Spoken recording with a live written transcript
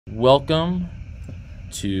Welcome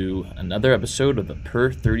to another episode of the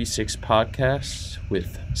Per 36 podcast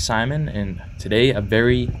with Simon, and today a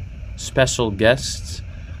very special guest,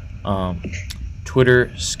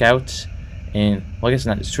 Twitter scout, and I guess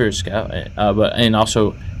not just Twitter scout, but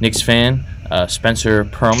also Knicks fan, Spencer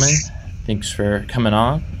Perlman. Thanks for coming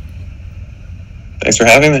on. Thanks for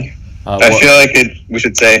having me. I feel like we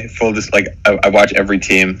should say I watch every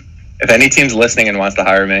team. If any team's listening and wants to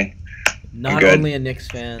hire me, not only a Knicks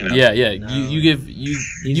fan. Yeah. No. You give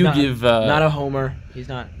not a homer. He's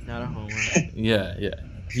not a homer. Yeah.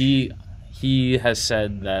 He has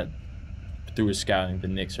said that through his scouting, the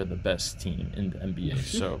Knicks are the best team in the NBA.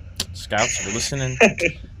 So, scouts, if you're listening,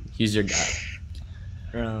 he's your guy.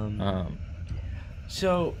 Let's.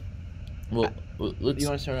 You want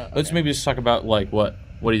to start out? Let's maybe just talk about what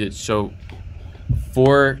he did. So,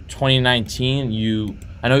 for 2019,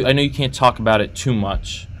 I know you can't talk about it too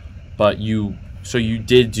much, but you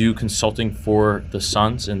did do consulting for the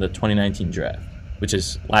Suns in the 2019 draft, which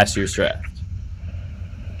is last year's draft.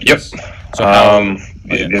 Yep. So I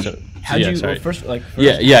guess.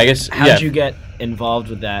 How did you get involved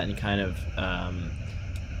with that and kind of,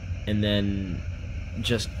 and then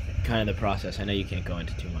just kind of the process? I know you can't go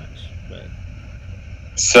into too much, but.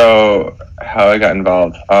 So how I got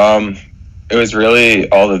involved, it was really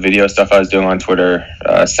all the video stuff I was doing on Twitter,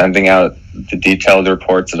 sending out the detailed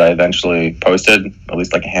reports that I eventually posted, at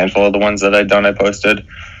least like a handful of the ones that I'd done I posted,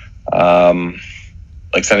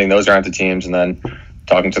 like sending those around to teams and then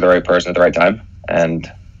talking to the right person at the right time. And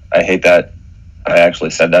I hate that I actually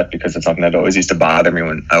said that because it's something that always used to bother me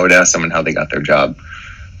when I would ask someone how they got their job.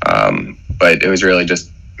 But it was really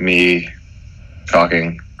just me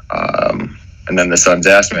talking. And then the Suns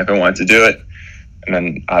asked me if I wanted to do it. And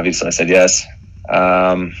then obviously I said yes.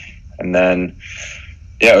 And then,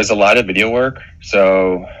 it was a lot of video work.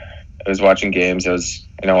 So I was watching games. I was,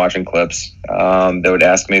 watching clips. They would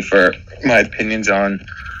ask me for my opinions on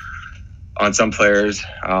some players,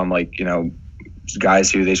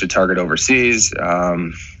 guys who they should target overseas,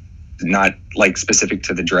 not like specific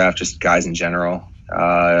to the draft, just guys in general.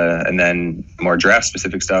 And then more draft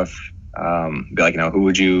specific stuff. Be like, who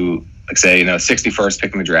would you say, 61st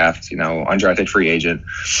pick in the draft, undrafted free agent.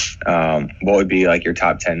 What would be like your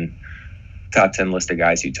top 10 list of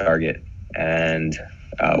guys you target? And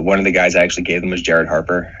one of the guys I actually gave them was Jared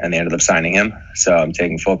Harper, and they ended up signing him. So I'm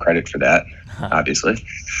taking full credit for that, obviously.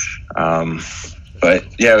 But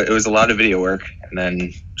yeah, it was a lot of video work, and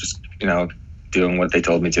then just doing what they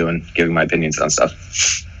told me to and giving my opinions on stuff.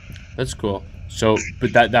 That's cool. So,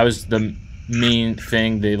 but that was the main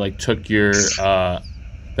thing. They took your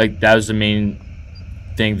that was the main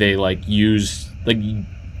thing they used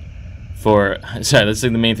for. Sorry, that's the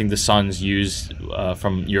main thing the Suns used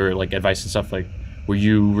from your advice and stuff. Were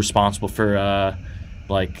you responsible for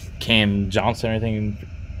Cam Johnson or anything in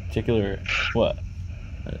particular? What?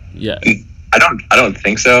 Yeah. I don't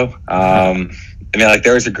think so.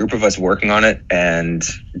 There was a group of us working on it, and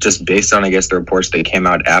just based on, I guess, the reports that came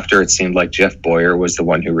out after, it seemed like Jeff Boyer was the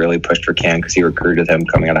one who really pushed for Cam because he recruited him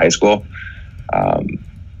coming out of high school.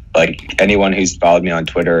 Anyone who's followed me on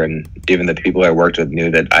Twitter and even the people I worked with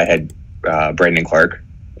knew that I had Brandon Clark.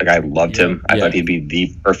 I loved him. I thought he'd be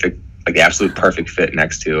the absolute perfect fit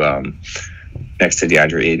next to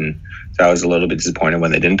DeAndre Ayton. So I was a little bit disappointed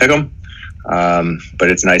when they didn't pick him.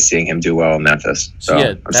 But it's nice seeing him do well in Memphis. So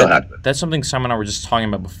I'm still happy. That's something Simon and I were just talking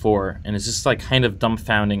about before, and it's just kind of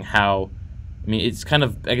dumbfounding how, it's kind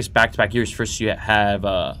of, I guess, back-to-back years. First you have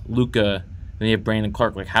Luka, then you have Brandon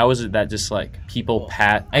Clark. How is it that just people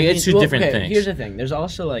pat? It's two different things. Here's the thing. There's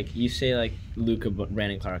also you say Luka,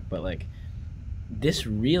 Brandon Clark, but this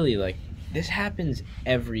really this happens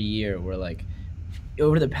every year where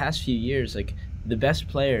over the past few years the best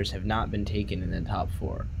players have not been taken in the top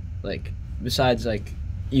four. Besides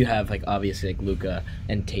you have obviously Luka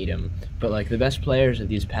and Tatum, but the best players of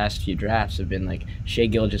these past few drafts have been Shai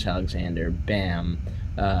Gilgeous-Alexander, Bam.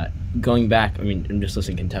 Going back, I'm just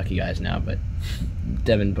listening to Kentucky guys now, but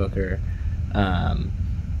Devin Booker,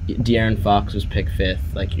 De'Aaron Fox was picked 5th.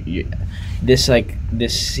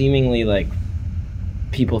 This seemingly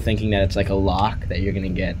people thinking that it's a lock that you're gonna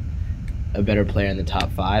get a better player in the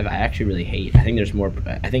top 5. I actually really hate. I think there's more.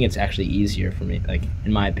 I think it's actually easier for me,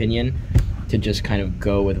 in my opinion, to just kind of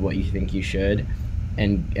go with what you think you should,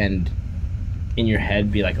 and in your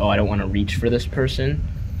head be oh, I don't want to reach for this person.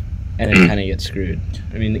 And then kind of get screwed.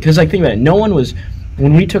 Because think about it. No one was,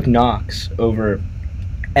 when we took Knox over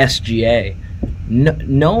SGA,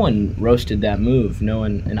 no one roasted that move. No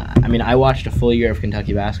one, and I watched a full year of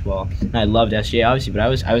Kentucky basketball, and I loved SGA obviously, but I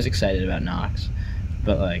was excited about Knox,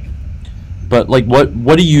 but But like,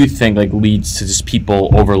 what do you think like leads to just people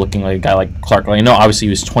overlooking like a guy like Clark? Like, I know obviously he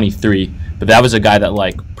was 23, but that was a guy that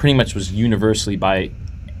like pretty much was universally by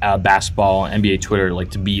basketball and NBA Twitter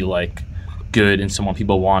like to be like good and someone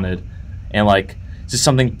people wanted, and like just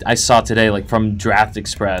something I saw today like from Draft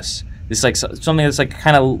Express. This like something that's like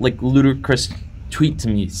kind of like ludicrous tweet to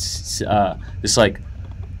me. This like,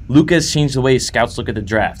 Luka has changed the way scouts look at the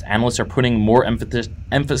draft. Analysts are putting more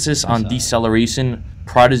emphasis on deceleration,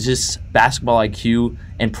 prodigious basketball IQ,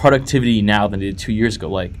 and productivity now than they did 2 years ago.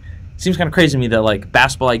 Like, it seems kind of crazy to me that like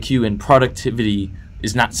basketball IQ and productivity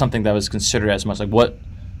is not something that was considered as much.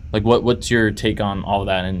 What's your take on all of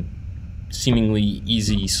that and seemingly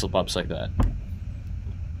easy slip ups like that?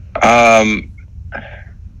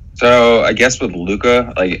 So I guess with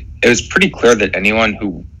Luka, like, it was pretty clear that anyone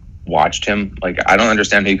who watched him, like, I don't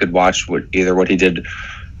understand how you could watch what he did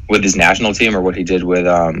with his national team or what he did with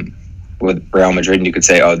Real Madrid, and you could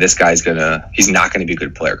say, oh, this guy's he's not gonna be a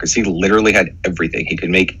good player, because he literally had everything. He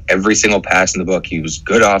could make every single pass in the book. He was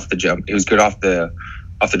good off the jump. He was good off the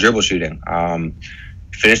dribble shooting.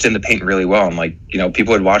 Finished in the paint really well. And like,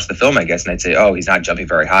 people would watch the film, I guess, and I'd say, oh, he's not jumping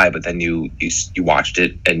very high. But then you watched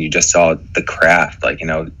it and you just saw the craft, like,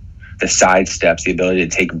 the side steps, the ability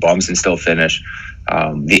to take bumps and still finish,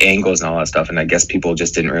 the angles and all that stuff. And I guess people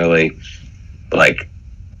just didn't really like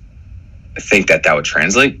think that would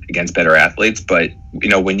translate against better athletes. But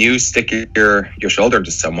when you stick your shoulder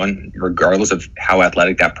to someone, regardless of how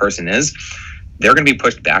athletic that person is, they're going to be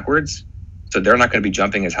pushed backwards, so they're not going to be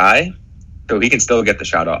jumping as high, so he can still get the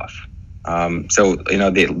shot off. So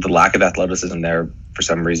the lack of athleticism there for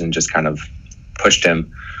some reason just kind of pushed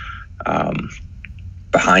him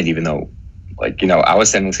behind, even though, like, I was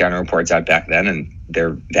sending scouting reports out back then and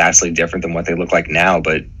they're vastly different than what they look like now.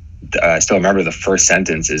 But I still remember the first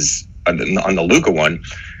sentence is on the Luka one.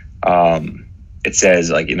 It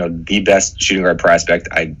says, like, the best shooting guard prospect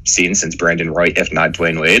I've seen since Brandon Roy, if not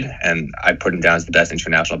Dwayne Wade. And I put him down as the best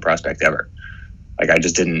international prospect ever. Like, I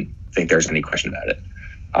just didn't think there's any question about it.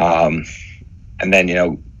 And then,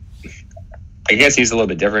 I guess he's a little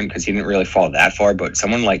bit different because he didn't really fall that far. But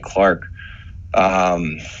someone like Clark,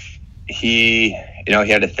 he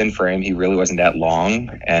had a thin frame. He really wasn't that long,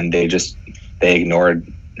 and they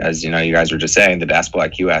ignored, as you guys were just saying, the basketball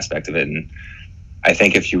IQ aspect of it. And I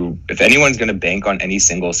think if anyone's going to bank on any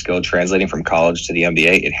single skill translating from college to the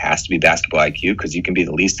NBA, it has to be basketball IQ, because you can be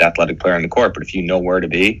the least athletic player on the court, but if you know where to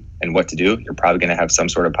be and what to do, you're probably going to have some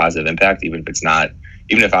sort of positive impact, even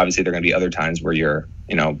if obviously there are going to be other times where you're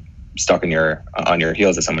stuck on your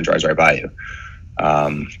heels as someone drives right by you.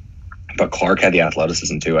 But Clark had the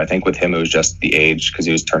athleticism too. I think with him it was just the age, because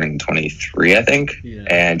he was turning 23, I think,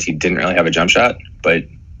 and he didn't really have a jump shot, but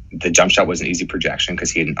the jump shot was an easy projection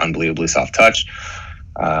because he had an unbelievably soft touch.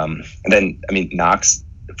 And then, Knox,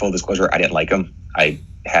 full disclosure, I didn't like him. I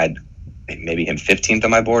had maybe him 15th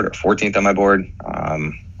on my board or 14th on my board.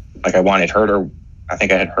 I wanted Herter. I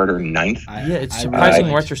think I had Herter 9th. It's surprising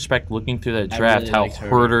in retrospect, looking through that draft, how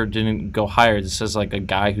Herter didn't go higher. It says like a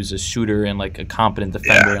guy who's a shooter and like a competent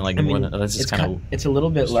defender, and like that's just kind of. It's a little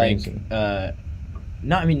bit strange. Like,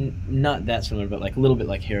 not that similar, but like a little bit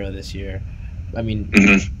like Hero this year.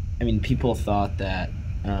 People thought that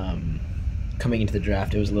coming into the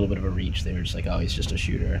draft, it was a little bit of a reach. They were just like, oh, he's just a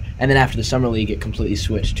shooter. And then after the summer league, it completely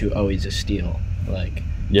switched to, oh, he's a steal. Like,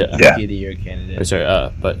 Rookie of the Year candidate.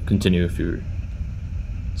 Sorry, but continue if you were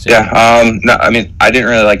saying. No, I didn't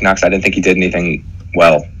really like Knox. I didn't think he did anything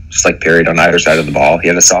well, just like period, on either side of the ball. He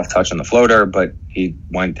had a soft touch on the floater, but I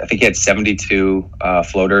think he had 72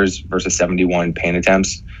 floaters versus 71 paint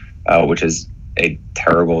attempts, which is a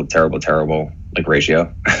terrible like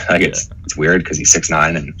ratio. It's weird because he's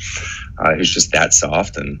 6'9", and he's just that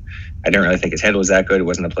soft, and I didn't really think his handle was that good. It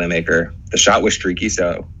wasn't a playmaker. The shot was streaky,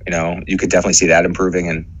 so you could definitely see that improving,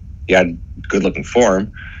 and he had good looking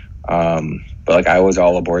form. But like, I was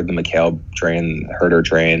all aboard the McHale train, the Herter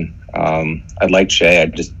train. I liked Shea. I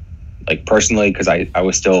just, like, personally, because I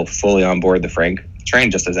was still fully on board the Frank train,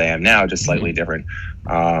 just as I am now, just slightly different.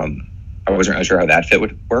 I wasn't really sure how that fit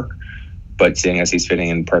would work. But seeing as he's fitting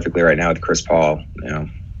in perfectly right now with Chris Paul,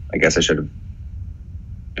 I guess I should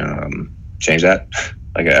have changed that.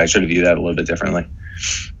 Like, I should have viewed that a little bit differently.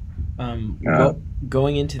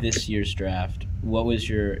 Going into this year's draft, what was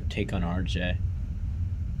your take on RJ?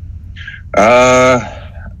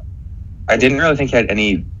 I didn't really think he had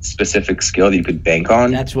any specific skill that you could bank on.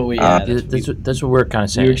 That's what that's what we're kind of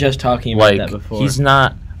saying. We were just talking about that before. He's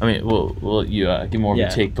not. We'll you give more of a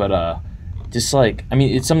take, but just like,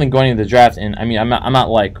 it's something going into the draft, and I'm not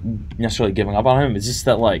like necessarily giving up on him. It's just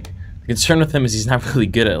that, like, the concern with him is he's not really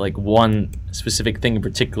good at like one specific thing in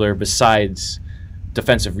particular, besides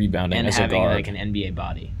defensive rebounding and as a having guard. like an NBA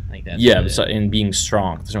body like that. Yeah, and being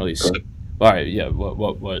strong. Doesn't really. All right, yeah.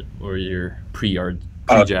 What were your pre-draft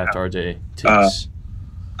RJ takes?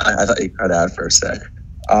 I thought you cut out for a sec.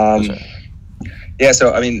 Yeah,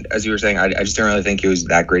 so I mean, as you were saying, I just don't really think he was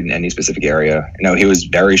that great in any specific area. You know, he was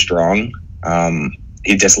very strong.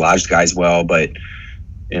 He dislodged guys well, but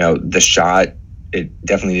you know, the shot, it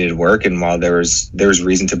definitely needed work. And while there was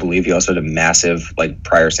reason to believe he also had a massive like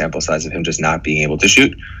prior sample size of him just not being able to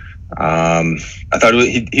shoot. I thought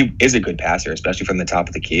he is a good passer, especially from the top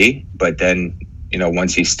of the key. But then, you know,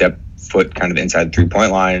 once he stepped foot kind of inside the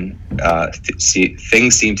 3-point line,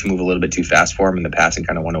 things seemed to move a little bit too fast for him, and the passing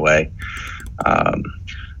kind of went away.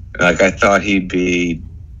 Like I thought he'd be.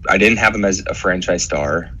 I didn't have him as a franchise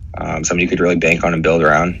star, somebody you could really bank on and build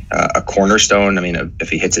around. A cornerstone. I mean, if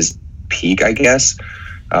he hits his peak, I guess,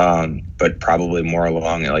 but probably more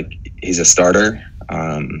along like he's a starter.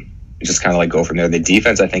 Just kind of like go from there. The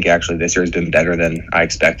defense, I think, actually this year has been better than I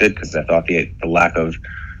expected because I thought the lack of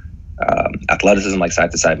athleticism, like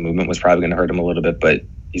side to side movement, was probably going to hurt him a little bit. But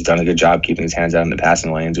he's done a good job keeping his hands out in the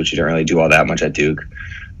passing lanes, which he didn't really do all that much at Duke.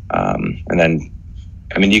 And then,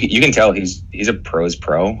 I mean, you can tell he's a pro's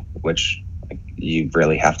pro, which like, you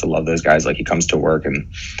really have to love those guys. Like he comes to work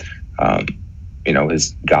and. You know,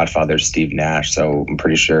 his godfather's Steve Nash, so I'm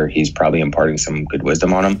pretty sure he's probably imparting some good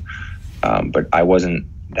wisdom on him. But I wasn't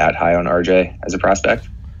that high on RJ as a prospect.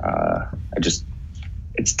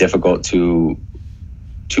 It's difficult to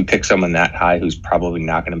pick someone that high who's probably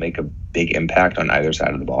not going to make a big impact on either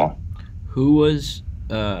side of the ball. Who was,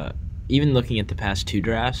 even looking at the past 2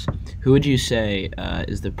 drafts, who would you say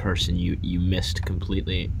is the person you missed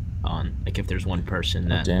completely on? Like if there's one person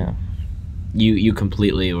that... Damn. You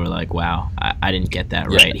completely were like, wow, I didn't get that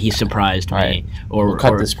right. He surprised me. Right. We'll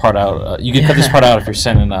cut this part out. You can cut this part out if you're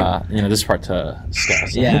sending this part to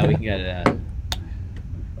Scott. Yeah, we can get it out.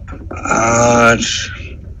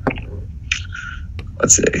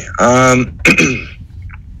 Let's see.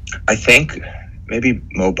 I think maybe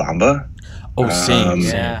Mo Bamba. Oh, same.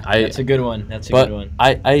 Yeah, that's a good one. That's a good one.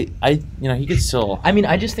 I he could still. I mean,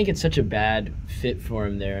 I just think it's such a bad fit for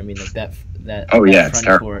him there. I mean, like that. It's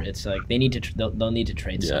terrible. Court, it's like they need to. They'll need to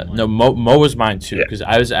trade someone. No, Mo was mine too because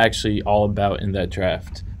I was actually all about in that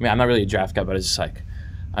draft. I mean, I'm not really a draft guy, but it's just like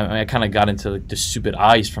I kind of got into like the stupid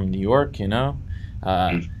eyes from New York, you know.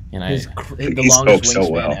 The longest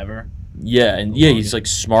wingspan ever. Yeah, and he's like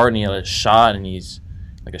smart and he had a shot and he's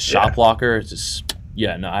like a shot blocker. It's just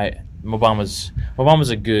Mo Bamba's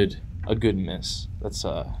a good miss. That's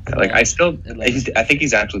like I think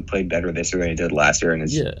he's actually played better this year than he did last year, and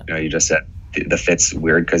you just said the fit's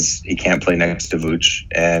weird because he can't play next to Vooch,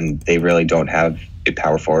 and they really don't have a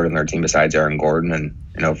power forward in their team besides Aaron Gordon, and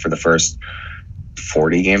you know for the first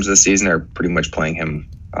 40 games of the season they're pretty much playing him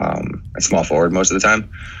a small forward most of the time.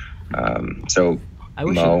 So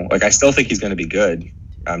Mo, I still think he's going to be good.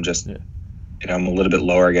 I'm just. You know, I'm a little bit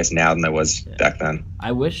lower, I guess, now than I was back then.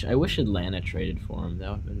 I wish Atlanta traded for him.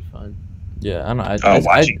 That would have been fun. Yeah, I don't know.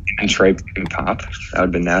 Watching him and Trey pop, that would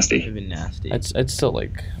have been nasty. It would have been nasty. I'd still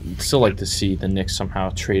like to see the Knicks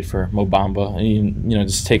somehow trade for Mo Bamba and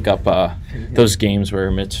just take up those games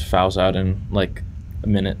where Mitch fouls out in like a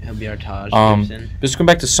minute. He'll be our Taj. Just going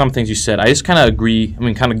back to some things you said, I just kind of agree. I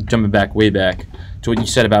mean, kind of jumping way back to what you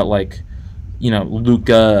said about like,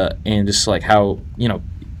 Luka and just like how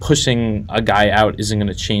pushing a guy out isn't going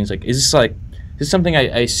to change. Like, this is something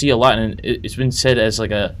I see a lot, and it's been said as like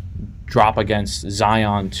a drop against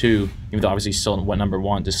Zion too, even though obviously he's still number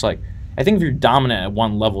one. Just like, I think if you're dominant at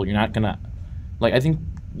one level, you're not gonna I think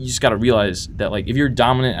you just got to realize that like if you're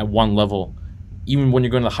dominant at one level, even when you're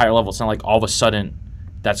going to the higher level, it's not like all of a sudden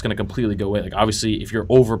that's going to completely go away. Like obviously if you're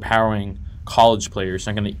overpowering college players, it's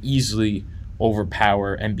not going to easily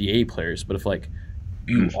overpower NBA players, but if like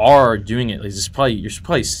you are doing it, you're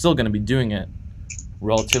probably still going to be doing it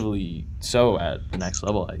relatively so at the next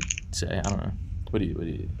level, I'd say. I don't know. What do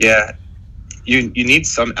you? Yeah, you need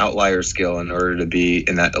some outlier skill in order to be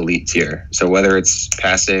in that elite tier. So whether it's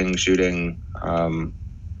passing, shooting,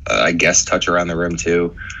 I guess touch around the rim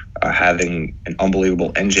too, having an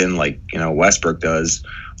unbelievable engine like Westbrook does,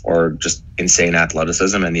 or just insane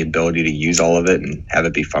athleticism and the ability to use all of it and have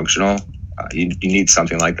it be functional. You need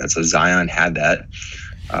something like that. So Zion had that.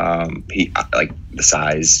 He like the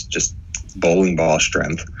size, just bowling ball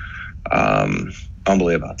strength,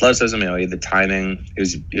 unbelievable athleticism. He had the timing. He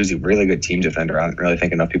was a really good team defender. I don't really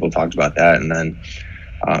think enough people talked about that. And then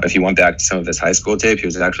if you went back to some of his high school tape, he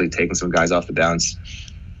was actually taking some guys off the bounce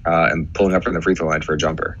and pulling up from the free throw line for a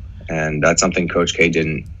jumper. And that's something Coach K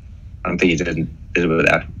didn't. I don't think he did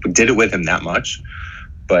it with him that much.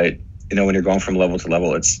 But when you're going from level to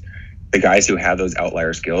level, the guys who have those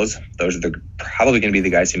outlier skills, those are probably going to be the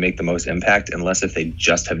guys who make the most impact, unless if they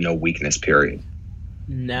just have no weakness, period.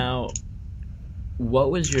 Now,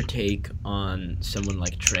 what was your take on someone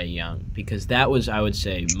like Trae Young? Because that was, I would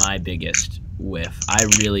say, my biggest whiff. I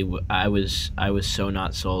was so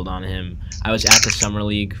not sold on him. I was at the Summer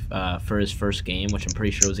League for his first game, which I'm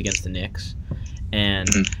pretty sure was against the Knicks, and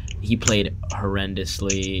he played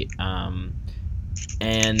horrendously.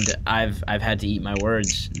 And I've had to eat my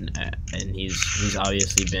words, and he's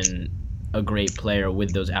obviously been a great player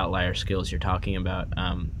with those outlier skills you're talking about.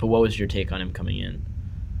 But what was your take on him coming in?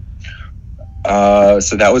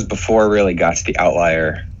 So that was before I really got to the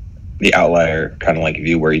outlier kind of like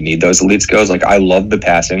view where you need those elite skills. Like, I loved the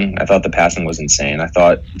passing. I thought the passing was insane. I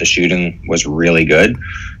thought the shooting was really good.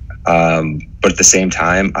 But at the same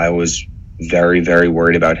time, I was very, very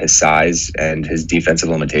worried about his size and his defensive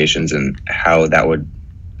limitations and how that would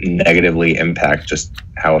negatively impact just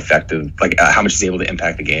how effective, like how much he's able to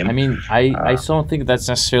impact the game. I mean, I still don't think that's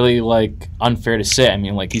necessarily like unfair to say. I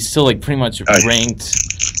mean, like, he's still like pretty much ranked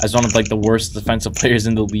as one of like the worst defensive players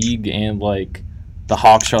in the league, and like the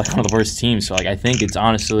Hawks are like one of the worst teams. So like, I think it's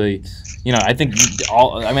honestly, I think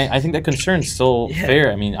I think that concern's still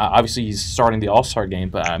fair. I mean, obviously he's starting the All-Star game,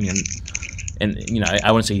 but I mean, and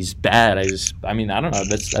I wouldn't say he's bad. I don't know.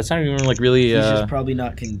 That's not even like really. He's just probably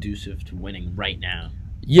not conducive to winning right now.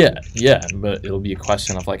 Yeah, but it'll be a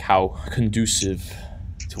question of like how conducive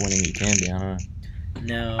to winning he can be. I don't know.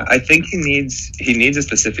 No, I think he needs a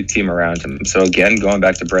specific team around him. So again, going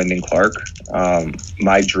back to Brendan Clark,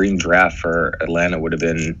 my dream draft for Atlanta would have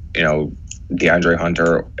been DeAndre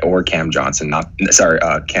Hunter or Cam Johnson.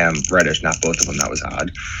 Cam Reddish, not both of them. That was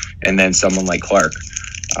odd. And then someone like Clark.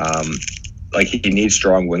 Like, he needs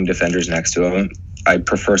strong wing defenders next to him. I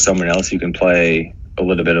prefer someone else who can play a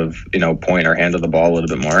little bit of point or handle the ball a little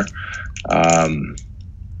bit more.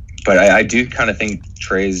 But I do kind of think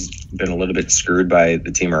Trae's been a little bit screwed by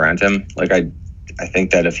the team around him. Like, I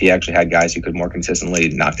think that if he actually had guys who could more consistently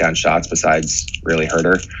knock down shots besides really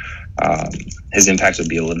Herter, his impact would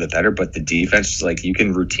be a little bit better. But the defense, like, you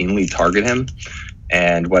can routinely target him,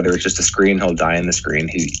 and whether it's just a screen, he'll die in the screen.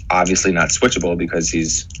 He's obviously not switchable because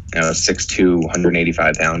he's 6'2",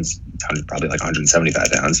 185 pounds, probably like 175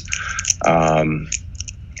 pounds.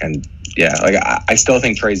 And yeah, like, I still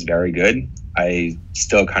think Trae's very good. I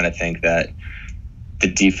still kind of think that the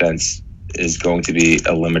defense is going to be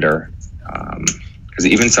a limiter. Because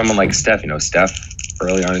even someone like Steph, Steph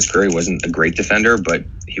early on in his career wasn't a great defender, but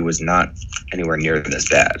he was not anywhere near this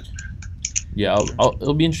bad. Yeah,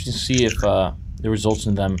 it'll be interesting to see if it results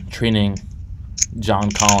in them trading John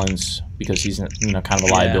Collins, because he's kind of a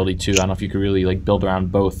liability too. I don't know if you could really like build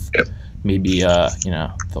around both. Yep. Maybe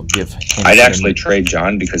they'll give him. I'd actually trade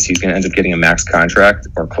John, because he's going to end up getting a max contract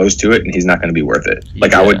or close to it, and he's not going to be worth it.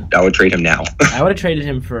 Like, I would trade him now. I would have traded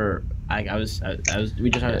him for. I would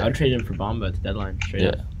trade him for Bamba at the deadline.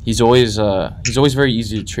 Yeah, he's always very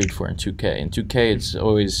easy to trade for in 2K. In 2K, it's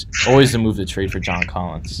always the move to trade for John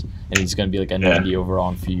Collins, and he's going to be like a 90 overall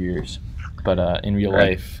in a few years. But in real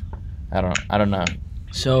life, I don't know.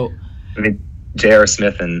 So, I mean, J.R.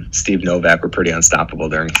 Smith and Steve Novak were pretty unstoppable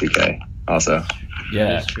during 2K. Also,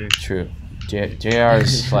 yeah, true. JR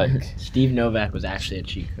is like Steve Novak was actually a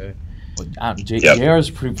cheat code. JR is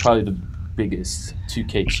probably the biggest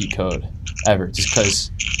 2K cheat code ever, just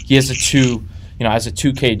because he has as a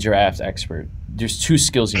 2K draft expert, there's two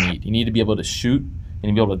skills you need. You need to be able to shoot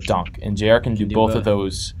and be able to dunk, and JR can do both of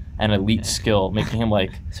those. An elite skill, making him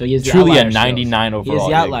like truly a 99 overall. He has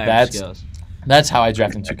the outlier skills. That's how I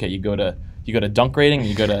draft in 2K. You go to dunk rating,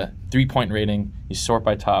 you go to 3-point rating, you sort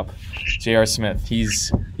by top. J.R. Smith,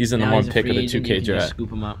 he's the number one pick of the 2K draft.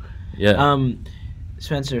 Scoop him up. Yeah.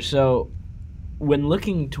 Spencer, so when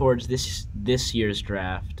looking towards this year's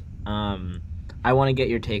draft, I want to get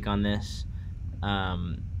your take on this.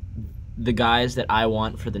 The guys that I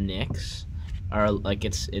want for the Knicks are like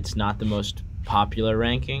it's not the most popular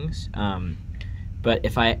rankings, but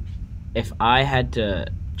if I had to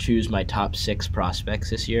choose my top 6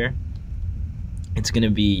 prospects this year, it's going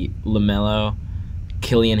to be LaMelo,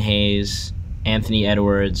 Killian Hayes, Anthony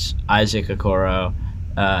Edwards, Isaac Okoro,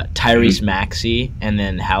 Tyrese Maxey, and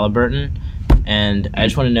then Halliburton. And I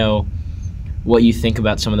just want to know what you think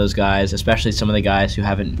about some of those guys, especially some of the guys who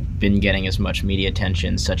haven't been getting as much media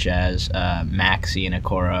attention, such as Maxey and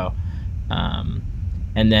Okoro,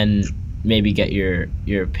 and then maybe get your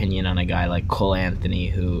opinion on a guy like Cole Anthony,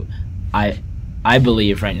 who I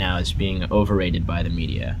believe right now is being overrated by the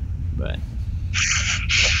media. But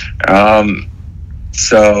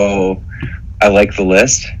so I like the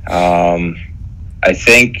list. I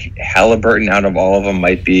think Halliburton out of all of them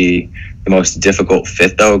might be the most difficult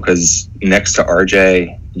fit though, because next to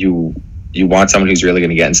RJ, you want someone who's really going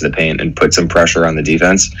to get into the paint and put some pressure on the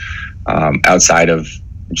defense, outside of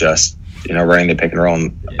just running the pick and roll.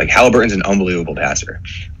 And, like, Halliburton's an unbelievable passer,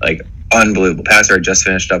 like unbelievable passer. I just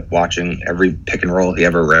finished up watching every pick and roll he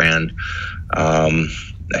ever ran,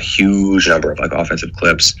 a huge number of like offensive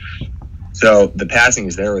clips. So the passing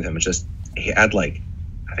is there with him. It's just he had like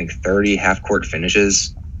I think 30 half court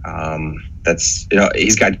finishes. That's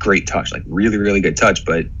he's got great touch, like really really good touch,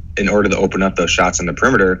 but in order to open up those shots on the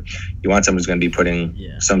perimeter, you want someone who's going to be putting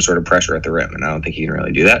some sort of pressure at the rim, and I don't think he can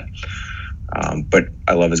really do that. But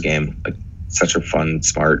I love his game. Like, such a fun,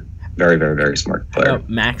 smart, very, very, very smart player. How about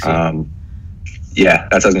Maxey? Yeah,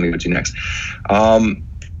 that's what I was going to go to next. I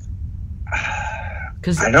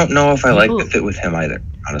don't know if I like the fit with him either,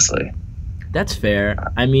 honestly. That's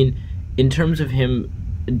fair. I mean, in terms of him,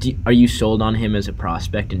 are you sold on him as a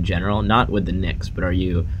prospect in general? Not with the Knicks, but have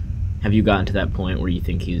you gotten to that point where you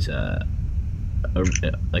think he's a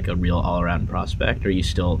real all-around prospect, or are you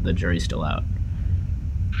the jury's still out?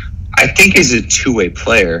 I think he's a two-way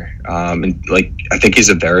player. And I think he's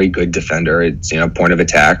a very good defender. It's point of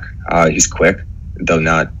attack. He's quick, though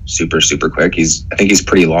not super super quick. I think he's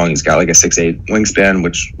pretty long. He's got like a 6'8" wingspan,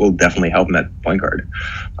 which will definitely help him at point guard.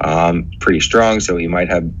 Pretty strong, so he might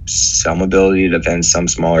have some ability to defend some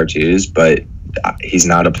smaller twos, but he's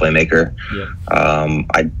not a playmaker. Yeah.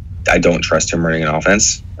 I don't trust him running an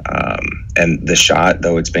offense. And the shot,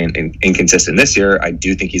 though it's been inconsistent this year, I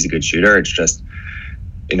do think he's a good shooter. It's just,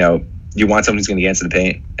 you want someone who's going to get into the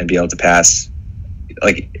paint and be able to pass.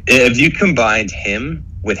 Like, if you combined him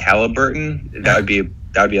with Halliburton, that would be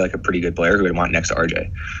like a pretty good player who would want next to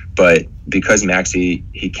RJ. But because Maxey,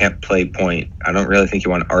 he can't play point, I don't really think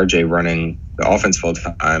you want RJ running the offense full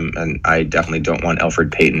time, and I definitely don't want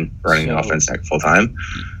Elfrid Payton running the offense full time.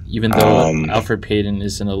 Even though Elfrid Payton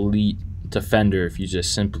is an elite defender, if you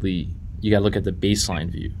just simply you got to look at the baseline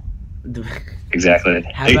view. Exactly.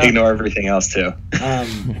 Ignore everything else too.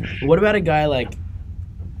 What about a guy like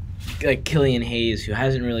Killian Hayes, who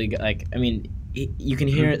hasn't really you can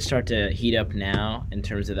hear it start to heat up now in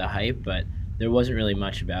terms of the hype, but there wasn't really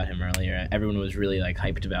much about him earlier. Everyone was really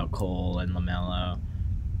hyped about Cole and LaMelo.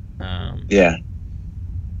 Yeah.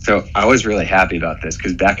 So I was really happy about this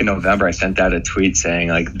because back in November I sent out a tweet saying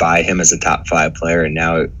buy him as a top 5 player, and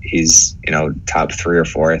now he's top 3 or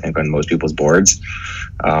 4 I think on most people's boards.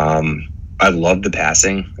 I love the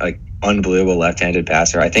passing, unbelievable left-handed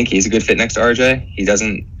passer. I think he's a good fit next to RJ.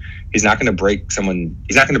 He's not going to break someone.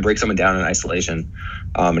 He's not going to break someone down in isolation,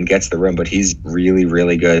 and get to the rim. But he's really,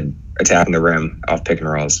 really good attacking the rim off pick and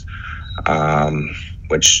rolls,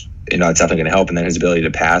 which it's definitely going to help. And then his ability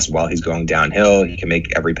to pass while he's going downhill, he can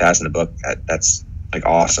make every pass in the book. That's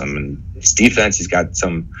awesome. And his defense, he's got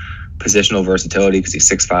some positional versatility because he's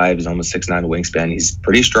 6'5", he's almost 6'9" wingspan. He's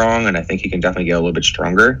pretty strong, and I think he can definitely get a little bit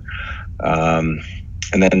stronger. And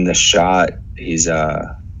then the shot, he's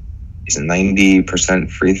a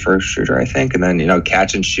 90% free throw shooter, I think. And then,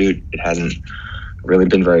 catch and shoot, it hasn't really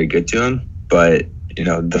been very good to him. But,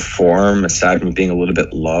 the form, aside from being a little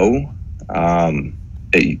bit low,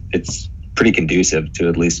 it's pretty conducive to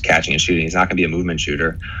at least catching and shooting. He's not going to be a movement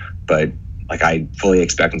shooter, but I fully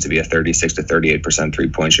expect him to be a 36 to 38%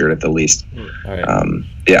 three-point shooter at the least. All right.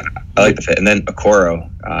 Yeah, I like the fit. And then Okoro,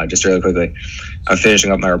 just really quickly, I'm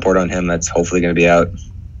finishing up my report on him. That's hopefully going to be out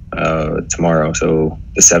tomorrow, so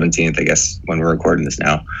the 17th, I guess, when we're recording this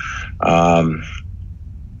now.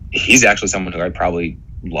 He's actually someone who I'd probably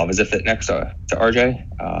love as a fit next to RJ,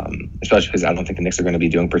 especially because I don't think the Knicks are going to be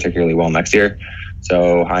doing particularly well next year.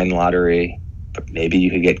 So high in the lottery, but maybe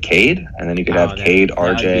you could get Cade, and then you could have Cade,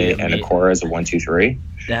 RJ, and Okoro as a 1-2-3.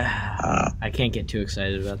 I can't get too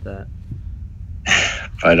excited about that.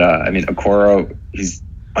 But Okoro, he's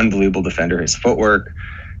unbelievable defender. His footwork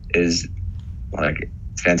is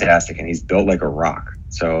it's fantastic, and he's built like a rock.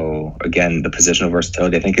 So again, the positional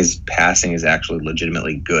versatility, I think his passing is actually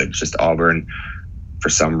legitimately good. It's just Auburn, for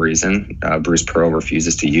some reason, Bruce Pearl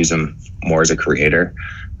refuses to use him more as a creator.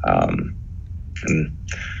 And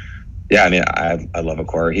yeah, I love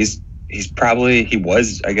Okoro. He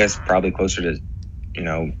was, I guess, probably closer to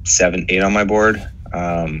 7-8 on my board.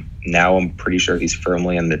 Now I'm pretty sure he's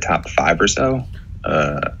firmly in the top 5 or so.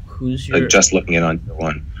 Who's your just looking at on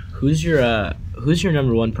one? Who's your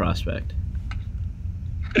number 1 prospect?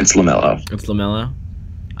 It's LaMelo. It's LaMelo.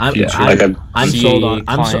 I'm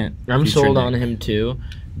sold on him too,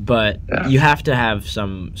 but you have to have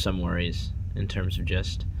some worries in terms of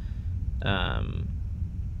just him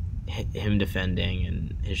defending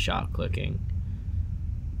and his shot clicking.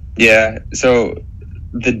 Yeah, so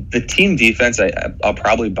the team defense I'll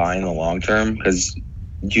probably buy in the long term because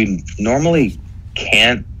you normally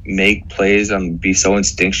can't make plays be so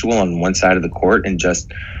instinctual on one side of the court and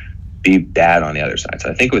just be bad on the other side. So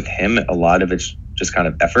I think with him, a lot of it's just kind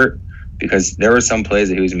of effort, because there were some plays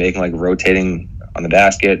that he was making, like rotating on the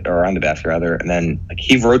basket, or on the basket rather, and then like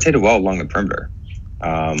he rotated well along the perimeter.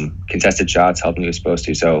 Contested shots helped when he was supposed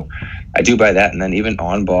to. So I do buy that. And then even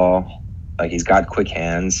on ball, like he's got quick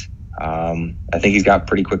hands. I think he's got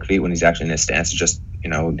pretty quick feet when he's actually in his stance. It's just,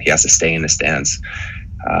 he has to stay in the stance.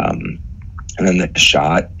 And then the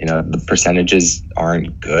shot, the percentages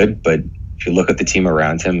aren't good, but if you look at the team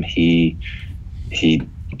around him, he didn't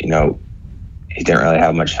really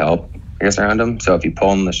have much help, I guess, around him. So if you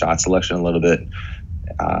pull in the shot selection a little bit,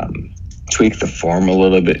 tweak the form a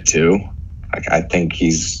little bit too, I think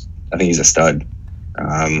he's a stud.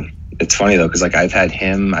 It's funny though, because like I've had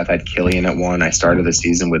Killian at 1. I started the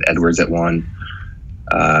season with Edwards at 1.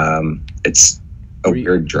 It's a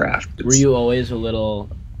weird draft. Were you always a little?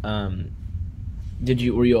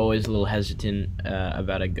 Were you always a little hesitant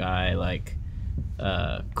about a guy like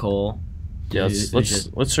Cole? Yeah,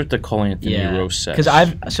 let's start the Cole Anthony roast set. Because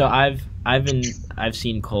I've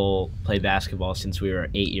seen Cole play basketball since we were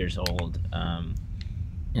 8 years old.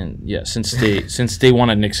 And yeah, since day one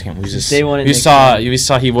at Knicks camp, we saw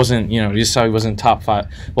he wasn't top 5.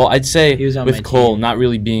 Well, I'd say with Cole not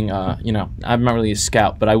really being I'm not really a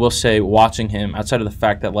scout, but I will say watching him, outside of the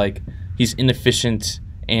fact that like he's inefficient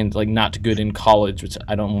and like not good in college, which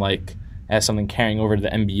I don't like as something carrying over to the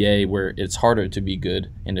NBA where it's harder to be good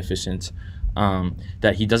and efficient.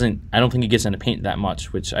 That he doesn't. I don't think he gets in the paint that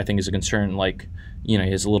much, which I think is a concern. Like he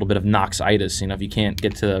has a little bit of Knox-itis. If you can't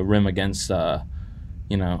get to the rim against the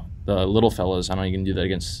little fellas, I don't know you can do that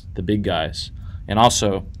against the big guys. And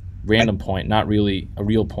also, random point, not really a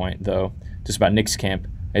real point though, just about Knicks camp.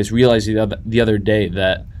 I just realized the other day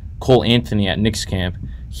that Cole Anthony at Knicks camp,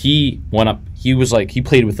 he went up. He was like he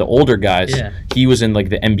played with the older guys. Yeah. He was in like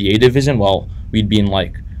the NBA division, while we'd be in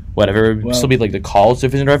like whatever, still be like the college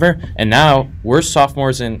division or whatever. And now we're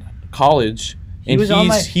sophomores in college, and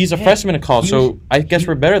he's a freshman in college. So I guess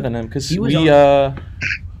we're better than him because we're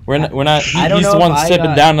not. He's the one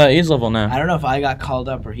stepping down the age level now. I don't know if I got called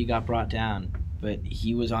up or he got brought down, but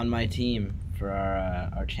he was on my team for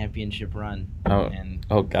our championship run.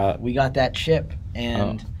 Oh God! We got that chip,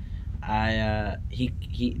 and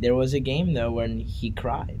he there was a game though when he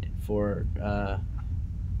cried for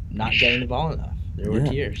not getting the ball enough. There were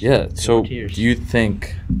tears. Yeah. So do you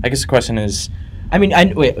think? I guess the question is. I mean,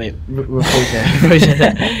 wait. Before we say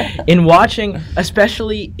that, in watching,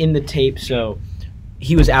 especially in the tape, so.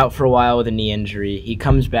 He was out for a while with a knee injury. He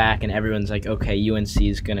comes back, and everyone's like, okay, UNC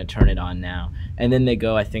is going to turn it on now. And then they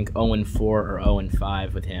go, I think, 0-4 or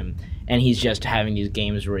 0-5 with him. And he's just having these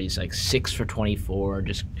games where he's like 6 for 24,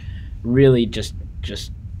 just really just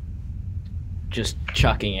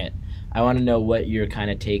chucking it. I want to know what your kind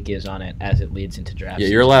of take is on it as it leads into draft. Yeah,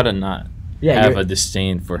 you're allowed to not have a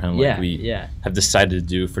disdain for him like we have decided to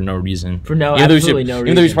do for no reason. For no reason.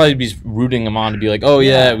 Even though we should probably be rooting him on to be like, oh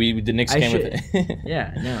yeah, we did Knicks game with it.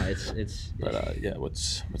 Yeah, no, it's. But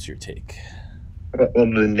what's your take? Well,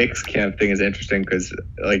 the Knicks camp thing is interesting because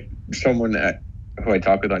like someone who I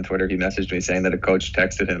talked with on Twitter, he messaged me saying that a coach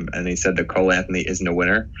texted him and he said that Cole Anthony isn't a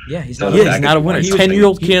winner. Yeah, he's not a winner.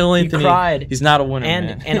 10-year-old Cole Anthony. He cried. He's not a winner,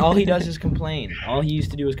 and all he does is complain. All he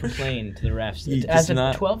used to do is complain to the refs. As a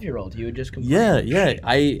 12-year-old, he would just complain. Yeah.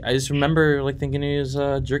 I just remember like thinking he was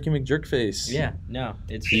Jerky McJerkface. Yeah, no,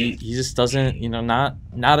 it's he just doesn't not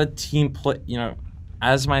a team play.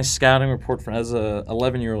 As my scouting report as a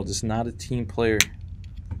 11-year-old, just not a team player.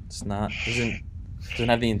 It's not doesn't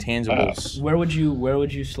have the intangibles. Where would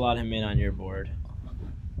you slot him in on your board?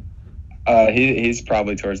 He's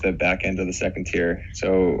probably towards the back end of the second tier,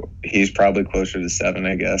 so he's probably closer to 7,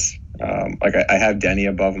 I guess. Like I have Denny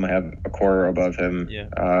above him, I have Okoro above him,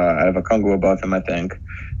 I have Okongwu above him, I think,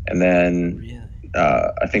 and then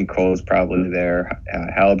I think Cole's probably there.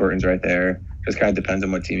 Halliburton's right there. Just kind of depends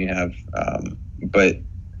on what team you have, but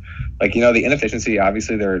like the inefficiency.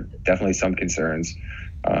 Obviously, there are definitely some concerns,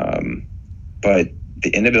 but the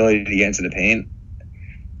inability to get into the paint.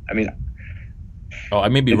 I mean, I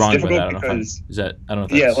may be wrong about that. I don't know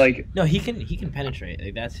if that's... No, he can penetrate.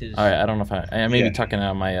 Like that's his. All right, I don't know if I may be tucking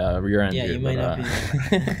out my rear end. Yeah, here, you might not be.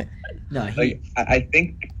 No, I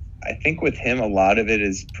think with him, a lot of it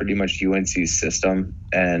is pretty much UNC's system,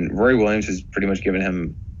 and Rory Williams has pretty much given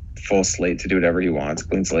him full slate to do whatever he wants.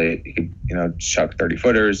 Clean slate. You could chuck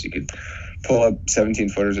 30-footers. You could pull up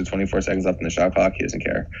 17-footers with 24 seconds left in the shot clock. He doesn't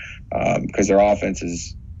care because their offense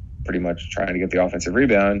is pretty much trying to get the offensive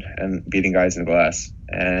rebound and beating guys in the glass.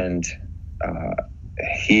 And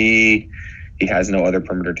he has no other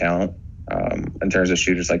perimeter talent. in terms of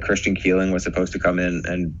shooters. Like Christian Keeling was supposed to come in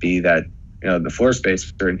and be that, the floor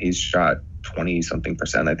spacer, and he's shot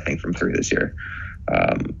 20-something%, I think, from three this year.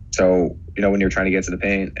 So, when you're trying to get to the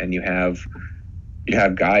paint and you have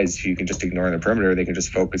guys who you can just ignore in the perimeter, they can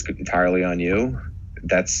just focus entirely on you.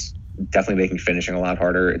 That's definitely making finishing a lot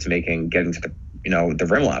harder. It's making getting to the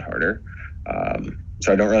rim a lot harder.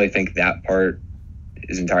 So I don't really think that part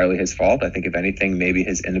is entirely his fault. I think if anything, maybe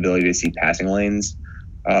his inability to see passing lanes,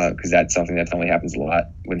 because that's something that only happens a lot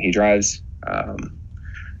when he drives.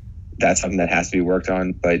 That's something that has to be worked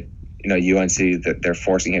on. But UNC, that they're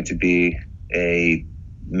forcing him to be a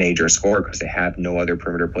major scorer because they have no other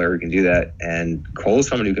perimeter player who can do that. And Cole is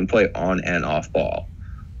someone who can play on and off ball.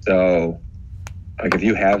 So, like, if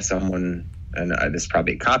you have someone, and this is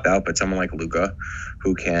probably a cop out, but someone like Luka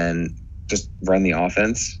who can just run the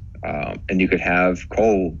offense, and you could have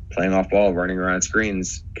Cole playing off ball, running around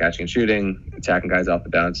screens, catching and shooting, attacking guys off the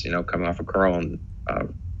bounce, coming off a curl and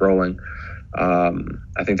rolling.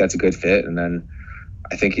 I think that's a good fit. And then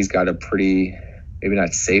I think he's got a pretty, maybe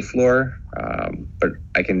not safe floor, but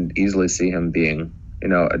I can easily see him being,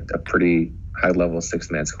 a pretty high-level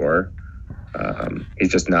six-man scorer.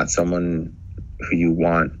 He's just not someone who you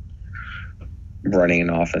want running an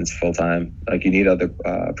offense full-time. Like, you need other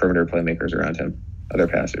perimeter playmakers around him, other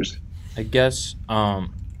passers. I guess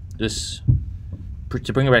this,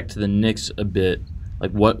 to bring it back to the Knicks a bit,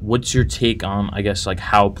 like, what's your take on, I guess, like,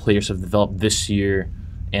 how players have developed this year,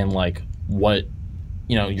 and, like, what,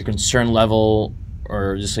 your concern level,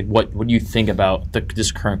 or just, like, what do you think about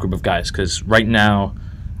this current group of guys? Because right now,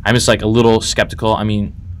 I'm just, like, a little skeptical. I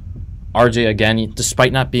mean, RJ, again,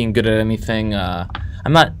 despite not being good at anything,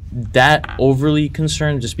 I'm not that overly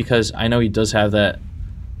concerned, just because I know he does have that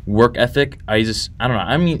work ethic. I don't know.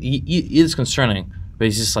 I mean, he is concerning, but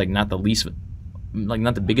he's just, like, not the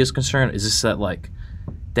biggest concern. Is this that, like,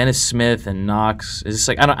 Dennis Smith and Knox? Is this,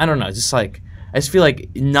 like, I don't know. It's just, like, I just feel like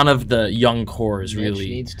none of the young core is really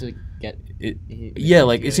needs to get it. Yeah,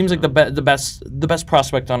 like, it seems like the best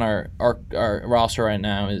prospect on our roster right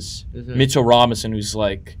now is Mitchell Robinson, who's,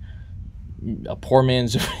 like, a poor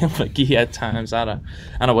man's Mickey at times. I don't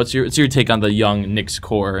know. What's your take on the young Knicks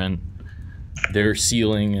core and their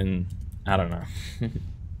ceiling? And I don't know.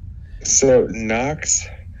 So Knox,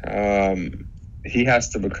 he has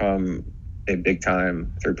to become a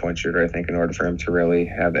big-time three-point shooter, I think, in order for him to really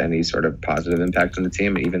have any sort of positive impact on the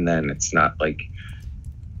team. Even then, it's not like,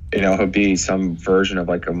 he'll be some version of,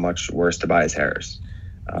 like, a much worse Tobias Harris.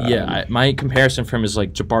 My comparison for him is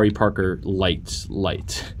like Jabari Parker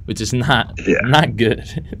light, which is not good.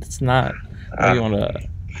 It's not. How do you want to?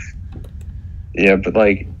 Yeah, but,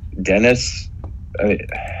 like, Dennis,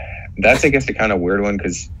 that's, I guess, a kind of weird one,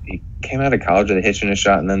 because he came out of college with a hitch in his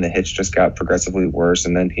shot, and then the hitch just got progressively worse,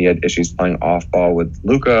 and then he had issues playing off ball with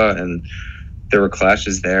Luka, and there were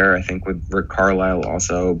clashes there, I think, with Rick Carlisle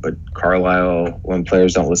also. But Carlisle, when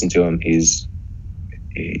players don't listen to him, he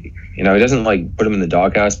doesn't, like, put him in the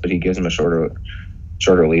doghouse, but he gives him a shorter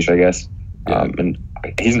leash, I guess. Yeah. And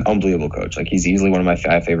he's an unbelievable coach. Like, he's easily one of my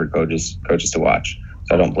 5 favorite coaches to watch.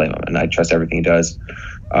 So I don't blame him, and I trust everything he does.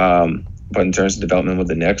 But in terms of development with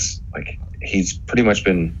the Knicks, like, he's pretty much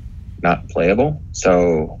been not playable.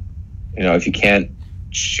 So, if you can't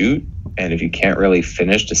shoot and if you can't really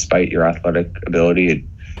finish despite your athletic ability,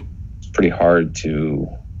 it's pretty hard to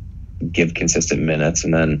give consistent minutes.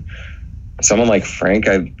 And then someone like Frank,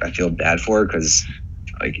 I feel bad for, because,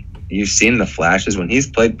 like, you've seen the flashes when he's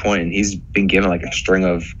played point and he's been given, like, a string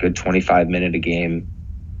of good 25-minute a game,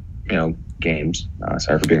 games.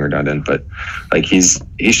 Sorry for being redundant, but, like, he's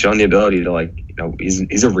shown the ability to, like,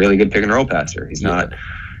 he's a really good pick and roll passer. He's not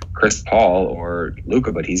Chris Paul or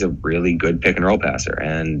Luka, but he's a really good pick and roll passer.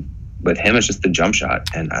 And with him, it's just the jump shot,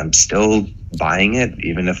 and I'm still buying it,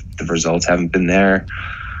 even if the results haven't been there.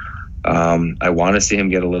 I want to see him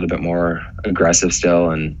get a little bit more aggressive still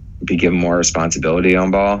and be given more responsibility on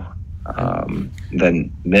ball.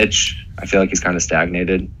 Then Mitch, I feel like he's kind of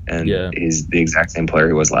stagnated, and he's the exact same player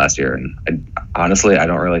he was last year. And honestly, I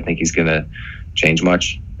don't really think he's going to change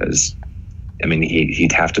much, because, I mean,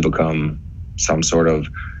 he'd have to become some sort of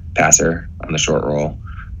passer on the short roll,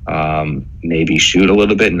 maybe shoot a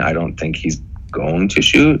little bit, and I don't think he's going to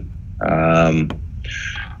shoot.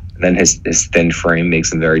 Then his thin frame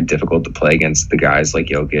makes him very difficult to play against the guys like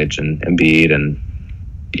Jokic and Embiid and,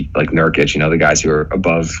 like, Nurkic, the guys who are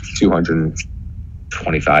above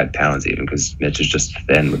 225 pounds even, because Mitch is just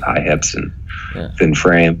thin with high hips and thin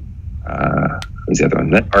frame. Who's the other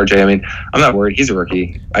one? RJ, I mean, I'm not worried. He's a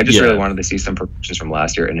rookie. I just really wanted to see some progressions from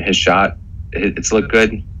last year, and his shot, it's looked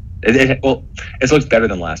good. Well, it looks better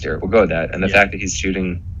than last year. We'll go with that. And the fact that he's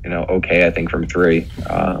shooting, okay, I think from three,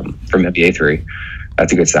 from NBA three,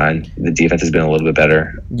 that's a good sign. The defense has been a little bit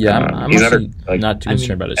better. Yeah, I'm actually not too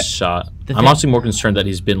concerned about his shot. I'm also more concerned that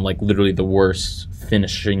he's been like literally the worst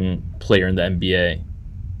finishing player in the NBA.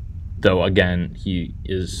 Though again, he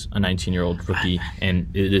is a 19-year-old rookie, and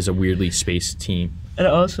it is a weirdly spaced team. And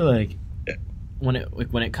also, like, when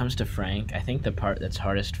it comes to Frank, I think the part that's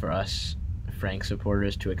hardest for us Frank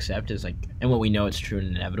supporters to accept is like, and what we know it's true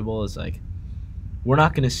and inevitable is like, we're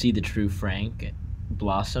not going to see the true Frank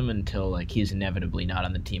blossom until like he's inevitably not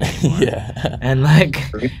on the team anymore. Yeah, and like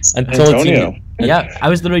Antonio. Yeah, I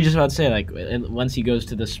was literally just about to say like once he goes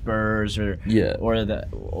to the Spurs or the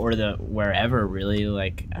wherever really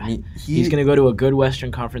like he's going to go to a good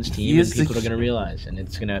Western Conference team and people are going to realize, and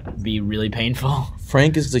it's going to be really painful.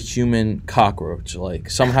 Frank is the human cockroach. Like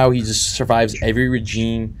somehow he just survives every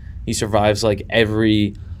regime. He survives like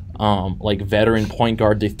every like veteran point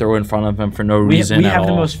guard they throw in front of him for no reason we at all. have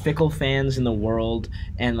the most fickle fans in the world,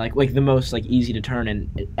 and like the most like easy to turn,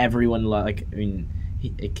 and everyone like I mean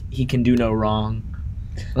he can do no wrong.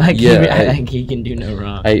 Like he can do no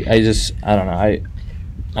wrong. I don't know.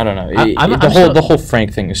 I don't know. The whole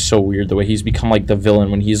Frank thing is so weird. The way he's become like the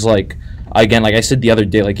villain when he's like, again, like I said the other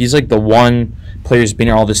day, like he's like the one player who's been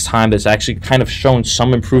here all this time that's actually kind of shown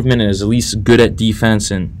some improvement and is at least good at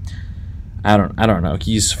defense. And I don't know.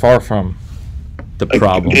 He's far from the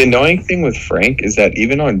problem. The annoying thing with Frank is that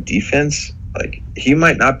even on defense, like he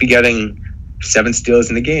might not be getting 7 steals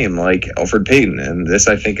in the game like Elfrid Payton, and this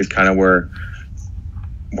I think is kind of where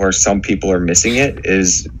some people are missing it.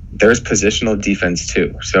 Is there's positional defense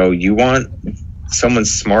too. So you want someone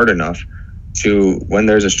smart enough to, when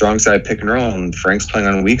there's a strong side pick and roll and Frank's playing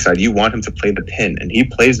on the weak side, you want him to play the pin, and he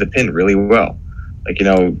plays the pin really well. Like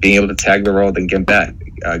being able to tag the roll, then get back.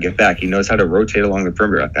 He knows how to rotate along the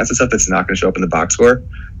perimeter. That's the stuff that's not going to show up in the box score.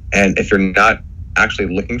 And if you're not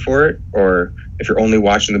actually looking for it, or if you're only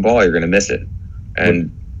watching the ball, you're going to miss it.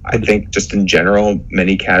 And I think just in general,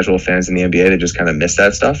 many casual fans in the NBA, they just kind of miss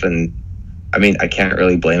that stuff. And I mean, I can't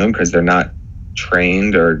really blame them because they're not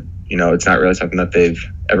trained, or it's not really something that they've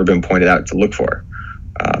ever been pointed out to look for.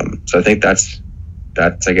 So I think that's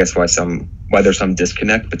I guess why there's some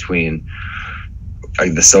disconnect between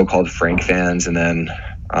like the so-called Frank fans and then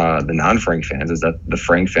the non-Frank fans, is that the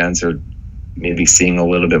Frank fans are maybe seeing a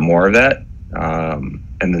little bit more of that,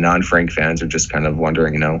 and the non-Frank fans are just kind of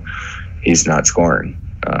wondering, he's not scoring.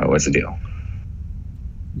 What's the deal?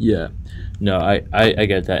 Yeah, no, I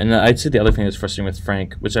get that, and I'd say the other thing that's frustrating with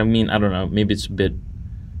Frank, which I mean, I don't know, maybe it's a bit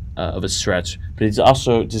of a stretch, but it's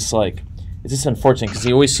also just like, it's just unfortunate because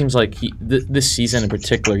he always seems like this season in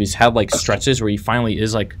particular, he's had like stretches where he finally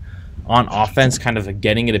is like on offense, kind of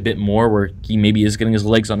getting it a bit more, where he maybe is getting his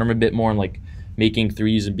legs under him a bit more and like making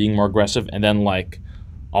threes and being more aggressive, and then like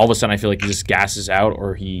all of a sudden I feel like he just gasses out,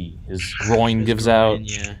 or his groin gives out.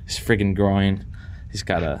 Yeah. His friggin' groin. He's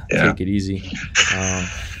gotta take it easy.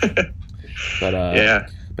 But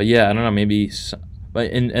yeah, I don't know, maybe.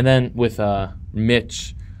 But and then with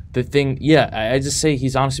Mitch, the thing, I just say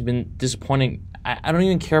he's honestly been disappointing. I don't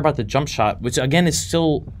even care about the jump shot, which again is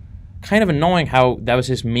still kind of annoying how that was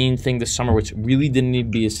his main thing this summer, which really didn't need to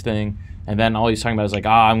be his thing. And then all he's talking about is like,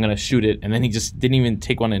 I'm going to shoot it. And then he just didn't even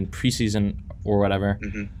take one in preseason or whatever.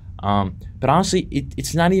 Mm-hmm. But honestly,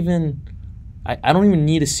 it's not even – I don't even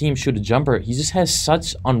need to see him shoot a jumper. He just has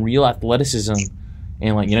such unreal athleticism.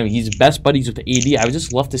 And, like, he's best buddies with the AD. I would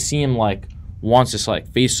just love to see him, like, once just, like,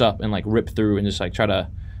 face up and, like, rip through and just, like, try to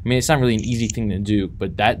 – I mean, it's not really an easy thing to do.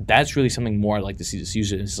 But that's really something more I'd like to see. Just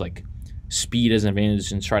use it as, like – speed as an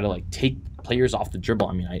advantage and try to like take players off the dribble.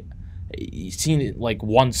 I mean, I've seen it like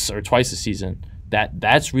once or twice this season.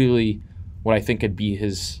 That's really what I think could be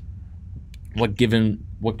what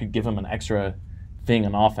could give him an extra thing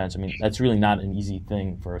on offense. I mean, that's really not an easy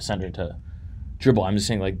thing for a center to dribble. I'm just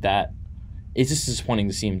saying like that. It's just disappointing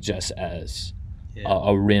to see him just as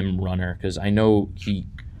a rim runner, because I know he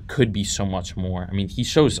could be so much more. I mean, he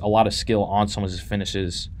shows a lot of skill on some of his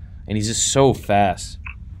finishes, and he's just so fast.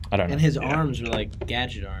 I don't know. And his arms are like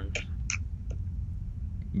gadget arms.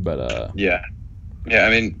 But yeah. I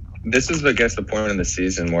mean, this is I guess the point in the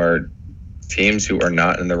season where teams who are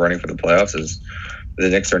not in the running for the playoffs, is the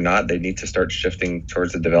Knicks are not. They need to start shifting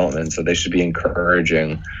towards the development. So they should be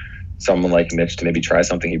encouraging someone like Mitch to maybe try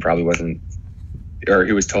something he probably wasn't, or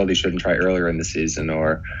he was told he shouldn't try earlier in the season,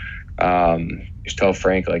 or just tell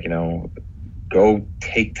Frank, like, go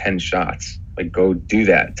take 10 shots. Like, go do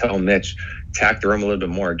that. Tell Mitch, attack the rim a little bit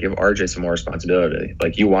more. Give RJ some more responsibility.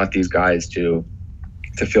 Like, you want these guys to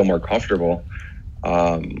feel more comfortable,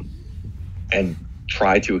 and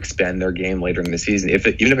try to expand their game later in the season.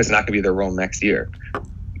 Even if it's not going to be their role next year,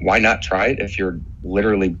 why not try it if you're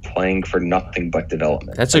literally playing for nothing but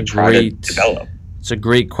development? That's like, a great develop. It's a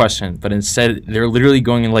great question, but instead they're literally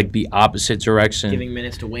going in like the opposite direction. Giving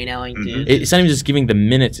minutes to Wayne Ellington. Mm-hmm. It's not even just giving the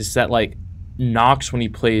minutes. It's that like Knox, when he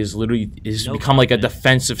plays, literally is become like a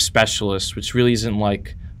defensive specialist, which really isn't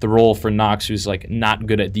like the role for Knox, who's like not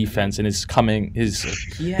good at defense, and his calling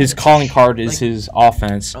card is his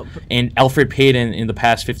offense. And Alfred Payton in the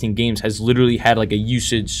past 15 games has literally had like a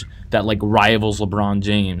usage that like rivals LeBron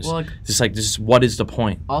James. Well, what is the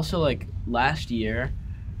point? Also, like last year,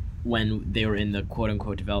 when they were in the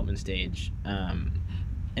quote-unquote development stage,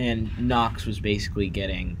 and Knox was basically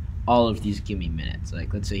getting all of these gimme minutes.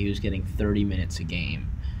 Like, let's say he was getting 30 minutes a game,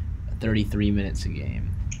 33 minutes a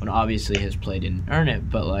game, when obviously his play didn't earn it.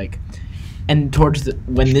 But, like, and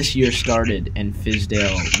when this year started and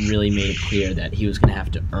Fizdale really made it clear that he was going to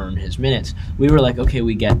have to earn his minutes, we were like, okay,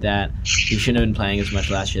 we get that. He shouldn't have been playing as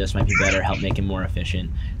much last year. This might be better, help make him more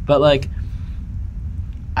efficient. But, like,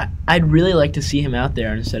 I'd really like to see him out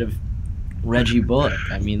there instead of Reggie Bullock.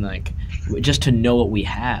 I mean, like, just to know what we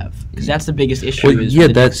have, because that's the biggest issue.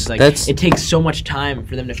 It takes so much time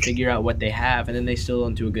for them to figure out what they have, and then they still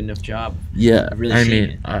don't do a good enough job. Yeah, of really seeing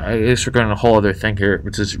it. I guess we're going on a whole other thing here,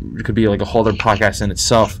 which is it could be like a whole other podcast in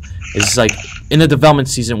itself. It's like in the development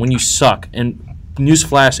season when you suck, and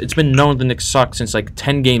newsflash, it's been known the Knicks suck since like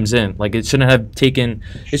 10 games in. Like it shouldn't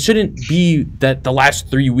be that the last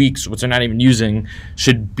 3 weeks, which they're not even using,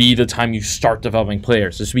 should be the time you start developing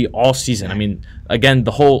players. This should be all season. I mean, again,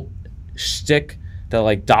 the whole shtick that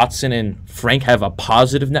like Dotson and Frank have a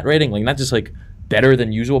positive net rating, like not just like better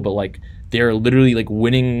than usual, but like they're literally like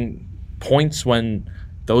winning points when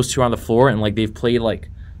those two are on the floor, and like they've played like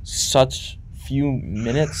such few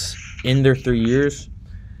minutes in their 3 years.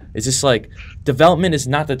 It's just like development is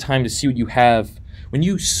not the time to see what you have when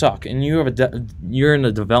you suck and you have you're in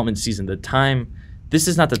a development season. This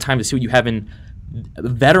is not the time to see what you have in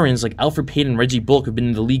veterans like Alfred Payton and Reggie Bullock have been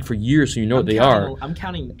in the league for years, so you know what they are. I'm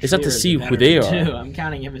counting. It's not to see who they are. Too. I'm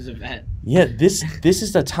counting him as a vet. Yeah, this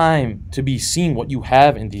is the time to be seeing what you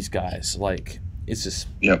have in these guys. Like it's just,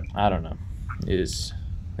 I don't know, it's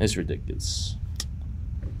ridiculous.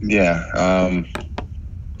 Yeah,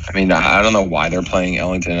 I mean, I don't know why they're playing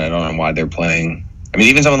Ellington. I don't know why they're playing. I mean,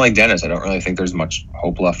 even someone like Dennis, I don't really think there's much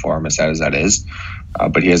hope left for him, as sad as that is.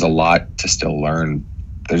 But he has a lot to still learn.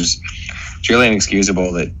 It's really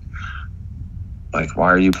inexcusable that, like, why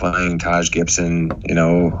are you playing Taj Gibson,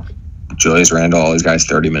 Julius Randle, all these guys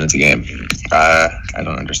 30 minutes a game? I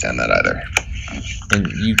don't understand that either.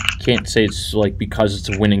 And you can't say it's, like, because it's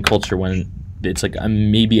a winning culture when it's, like,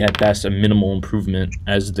 maybe at best a minimal improvement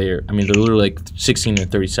as they're literally, like, 16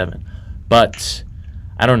 and 37. But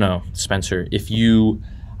I don't know, Spencer,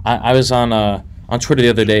 I was on Twitter the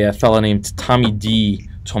other day, a fella named Tommy D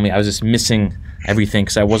told me I was just missing everything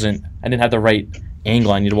because I didn't have the right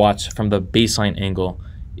angle I need to watch from the baseline angle.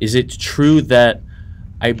 Is it true that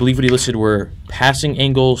I believe what he listed were passing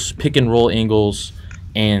angles, pick and roll angles,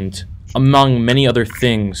 and among many other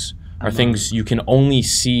things are things you can only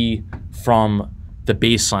see from the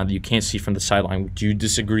baseline that you can't see from the sideline? Do you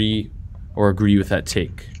disagree or agree with that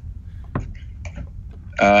take?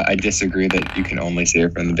 I disagree that you can only see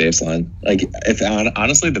it from the baseline. Like,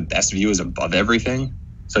 honestly, the best view is above everything.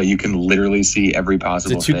 So you can literally see every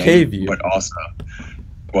possible it's a 2K thing, view. But also,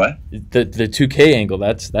 what? The 2K angle,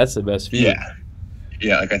 that's the best view.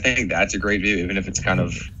 Yeah, like I think that's a great view, even if it's kind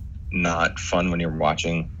of not fun when you're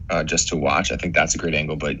watching just to watch. I think that's a great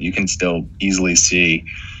angle, but you can still easily see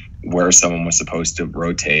where someone was supposed to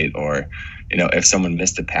rotate, or if someone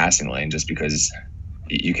missed a passing lane, just because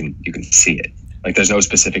you can see it. Like there's no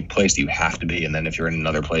specific place that you have to be, and then if you're in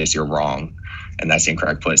another place, you're wrong, and that's the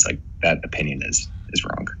incorrect place. Like that opinion is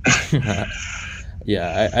wrong.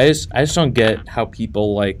 Yeah, I just don't get how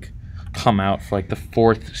people like come out for like the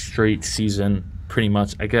fourth straight season, pretty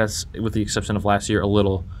much. I guess with the exception of last year, a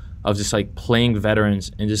little of just like playing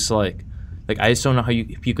veterans and just like I just don't know how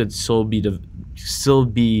you could still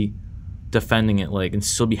be defending it, like, and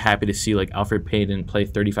still be happy to see like Alfred Payton play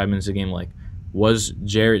 35 minutes a game. Like, was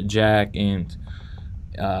Jarrett Jack and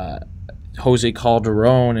Jose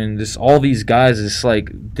Calderon and just all these guys just like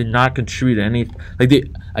did not contribute to any,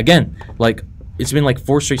 like it's been like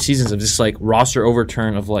 4 straight seasons of just like roster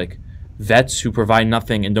overturn of like vets who provide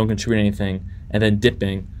nothing and don't contribute anything and then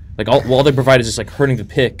dipping. Like all they provide is just like hurting the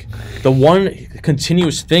pick. The one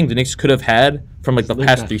continuous thing the Knicks could have had from like the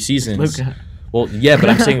past 3 seasons. Well, yeah, but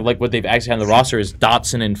I'm saying like what they've actually had on the roster is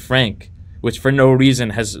Dotson and Frank, which for no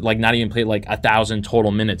reason has like not even played like 1,000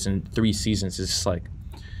 total minutes in 3 seasons. It's just like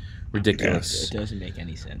ridiculous. It doesn't make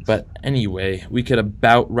any sense. But anyway, we could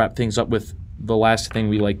about wrap things up with the last thing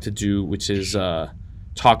we like to do, which is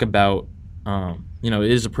talk about,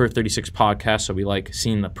 it is a Per 36 podcast, so we like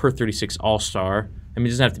seeing the Per 36 All-Star. I mean, it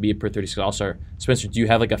doesn't have to be a Per 36 All-Star. Spencer, do you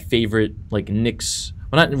have like a favorite like Knicks?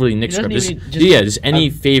 Well, not really Knicks scrub. Just any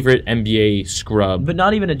favorite NBA scrub. But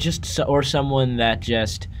not even or someone that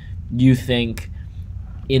just you think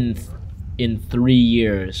in 3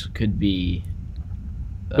 years could be.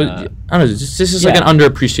 I don't know. This is like an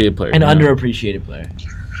underappreciated player. Underappreciated player.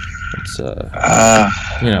 It's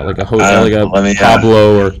like a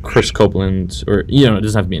Pablo or Chris Copeland, or it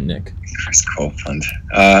doesn't have to be a Nick. Chris Copeland.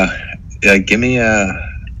 Give me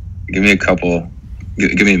a couple.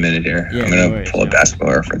 Give me a minute here. Yeah, I'm gonna pull a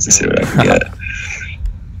basketball reference and see what I can get.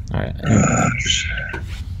 All right.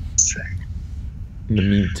 In the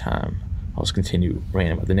meantime, I'll just continue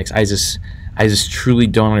ranting about the Knicks. I just truly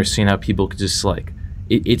don't understand how people could just like.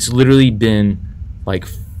 It's literally been like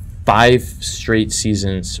 5 straight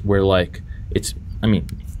seasons where like it's. I mean,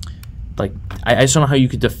 like I just don't know how you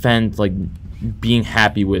could defend like being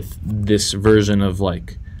happy with this version of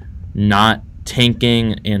like not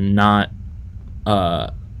tanking and not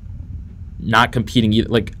competing either.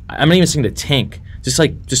 Like I'm not even saying to tank.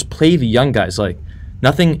 Just play the young guys. Like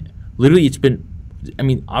nothing. Literally, it's been. I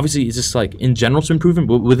mean, obviously, it's just like in general, it's been proven,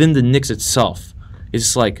 but within the Knicks itself, it's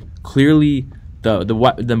just like clearly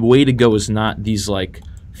the way to go is not these like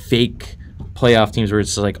fake playoff teams where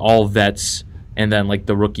it's like all vets and then like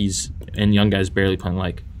the rookies and young guys barely playing.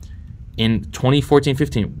 Like in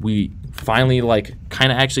 2014-15, we finally like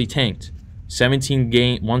kind of actually tanked. 17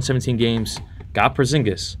 games, got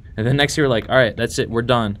Porzingis, and then next year we're like, all right, that's it, we're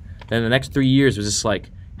done. Then the next 3 years was just like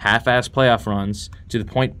half-ass playoff runs to the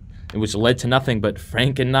point which led to nothing but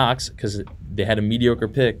Frank and Knox because they had a mediocre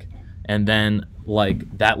pick, and then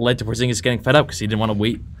like that led to Porzingis getting fed up because he didn't want to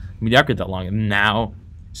wait mediocre that long. And now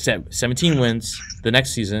 17 wins the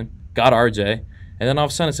next season, got RJ, and then all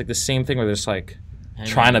of a sudden it's like the same thing where they're just like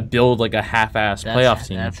trying to build like a half-ass playoff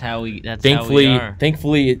team. That's how we are.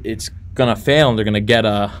 Thankfully, it's gonna fail and they're gonna get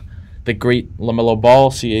the great LaMelo Ball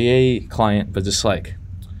CAA client, but just like.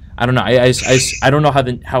 I don't know. I don't know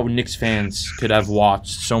how Knicks fans could have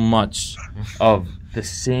watched so much of the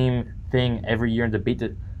same thing every year and debate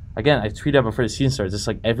that. Again, I tweeted out before the season started. Just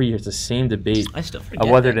like every year, it's the same debate I still forget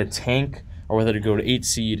of whether to tank or whether to go to 8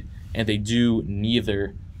 seed, and they do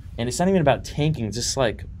neither. And it's not even about tanking. It's just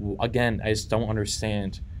like again, I just don't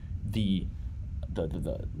understand the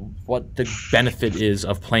what the benefit is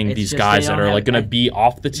of playing these guys that are like going to be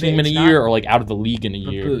off the team in a year or like out of the league in a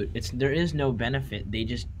year. There is no benefit. They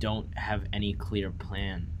just don't have any clear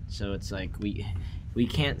plan. So it's like we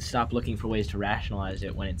can't stop looking for ways to rationalize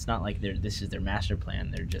it when it's not like this is their master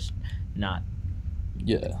plan. They're just not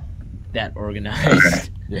that organized.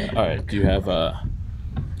 Yeah. All right. Do you have a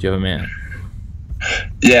man?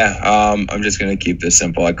 Yeah, I'm just gonna keep this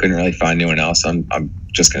simple. I couldn't really find anyone else. I'm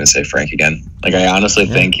just gonna say Frank again. Like I honestly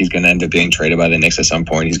think he's gonna end up being traded by the Knicks at some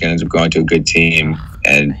point. He's gonna end up going to a good team,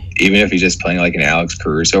 and even if he's just playing like an Alex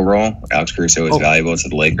Caruso role, Alex Caruso is valuable to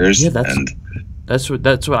the Lakers. Yeah, that's what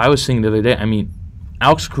I was saying the other day. I mean,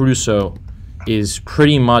 Alex Caruso is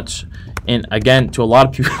pretty much, and again, to a lot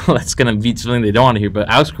of people, that's gonna be something they don't want to hear. But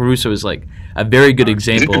Alex Caruso is like a very good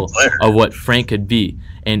example of what Frank could be.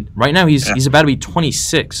 And right now he's about to be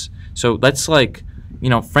 26, so that's like,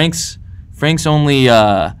 Frank's only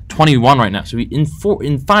 21 right now. So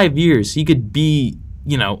in 5 years he could be,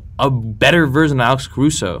 a better version of Alex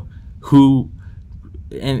Caruso.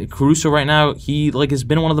 And Caruso right now he like has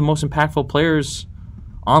been one of the most impactful players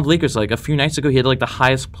on the Lakers. Like a few nights ago he had like the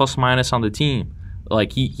highest plus minus on the team.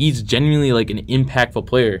 Like he's genuinely like an impactful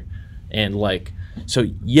player, and like so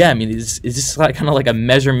yeah. I mean, it's just like kind of like a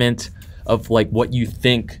measurement of like what you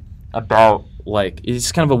think about like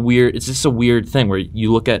it's kind of it's just a weird thing where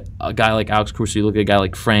you look at a guy like Alex Caruso, you look at a guy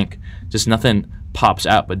like Frank, just nothing pops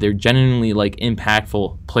out, but they're genuinely like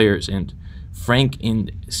impactful players. And Frank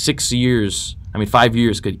in 5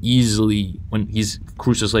 years could easily, when he's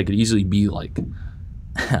Caruso's like, could easily be like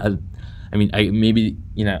maybe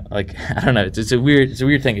I don't know. It's a weird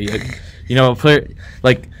thing. Like, a player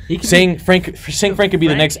like saying Frank could be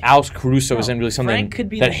the next Alex Caruso isn't really something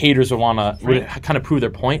that haters would kind of prove their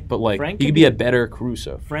point. But like he could be a better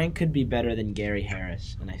Caruso. Frank could be better than Gary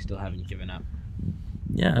Harris, and I still haven't given up.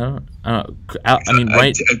 Yeah, I don't know. I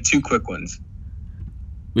have 2 quick ones.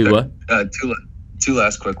 Wait, what? Two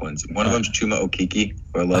last quick ones. One of them's Chuma Okeke,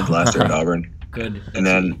 who I loved last year at Auburn. Good. And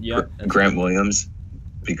then Grant Williams,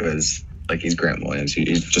 because like he's Grant Williams.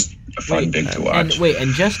 He's just a fun big to watch.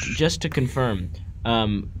 And just to confirm,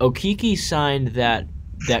 Okeke signed that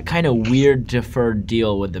that kind of weird deferred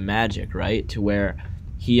deal with the Magic, right? To where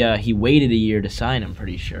he waited a year to sign. I'm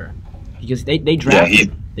pretty sure because they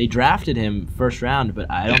drafted him first round, but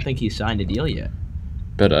I don't think he signed a deal yet.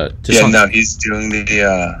 But he's doing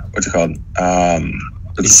the what's it called?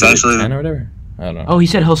 It's essentially 10 or whatever. I don't know. Oh, he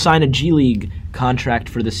said he'll sign a G League contract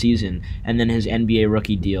for the season and then his NBA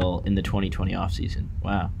rookie deal in the 2020 offseason.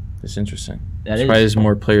 Wow. That's interesting. That is. Surprised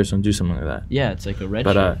more players don't do something like that. Yeah, it's like a red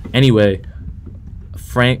But shirt. Anyway,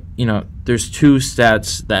 Frank, there's two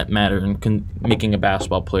stats that matter in making a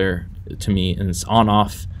basketball player to me, and it's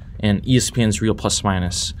on-off and ESPN's real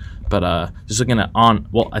plus-minus. But just looking at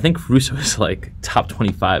I think Caruso is like top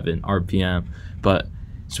 25 in RPM. But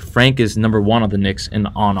so Frank is number 1 on the Knicks in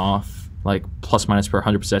on-off, like plus-minus per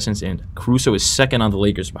 100 possessions, and Caruso is second on the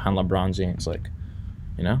Lakers behind LeBron James,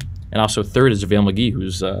 And also third is JaVale McGee,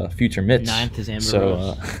 who's future Mitch. 9th is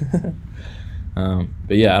Amber Rose.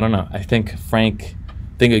 But yeah, I don't know. I think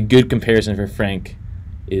a good comparison for Frank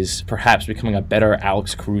is perhaps becoming a better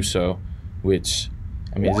Alex Caruso, which,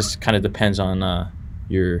 it just kind of depends on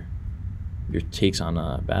your takes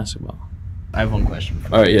on basketball. I have one question for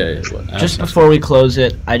you. All right, yeah. Just before we close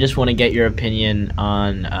it, I just want to get your opinion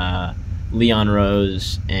on Leon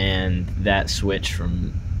Rose and that switch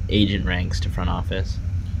from agent ranks to front office.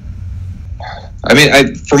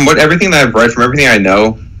 From everything that I've read, from everything I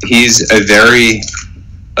know, he's very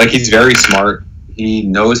smart. He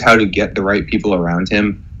knows how to get the right people around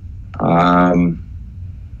him.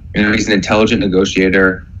 He's an intelligent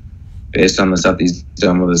negotiator based on the stuff he's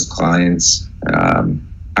done with his clients.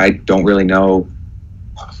 I don't really know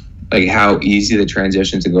how easy the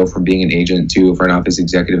transition to go from being an agent to a front office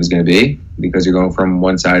executive is going to be, because you're going from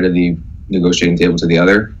one side of the negotiating table to the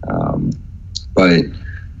other. But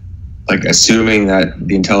assuming that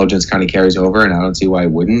the intelligence kind of carries over, and I don't see why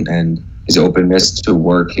it wouldn't, and his openness to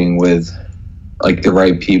working with the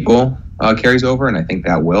right people carries over, and I think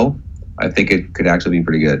that will. I think it could actually be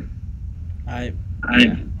pretty good. I'm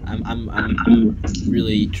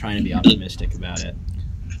really trying to be optimistic about it.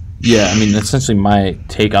 Yeah, essentially my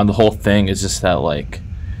take on the whole thing is just that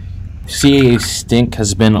CAA stink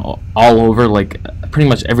has been all over pretty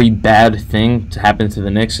much every bad thing to happen to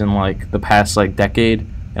the Knicks in the past decade.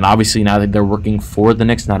 And obviously now that they're working for the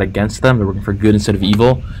Knicks, not against them, they're working for good instead of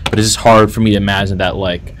evil. But it's just hard for me to imagine that,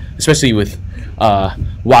 especially with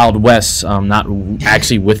Wild West not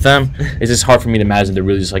actually with them, it's just hard for me to imagine they're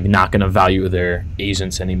really just not going to value their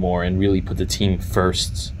agents anymore and really put the team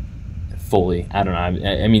first fully. I don't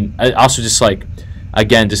know. I also just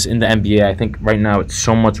again, just in the NBA, I think right now it's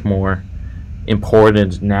so much more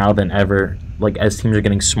important now than ever, as teams are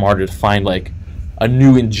getting smarter, to find a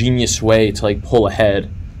new ingenious way to pull ahead.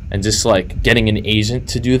 And just getting an agent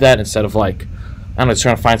to do that instead of I don't know,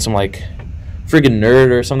 trying to find some friggin'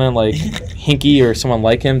 nerd or something Hinkie or someone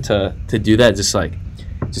like him to do that. Just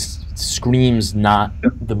screams not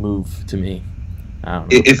the move to me. I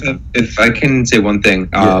don't know. If I can say one thing,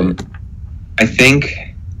 I think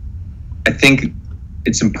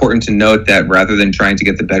it's important to note that rather than trying to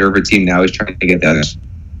get the better of a team, now he's trying to get the other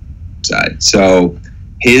side. So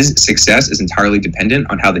his success is entirely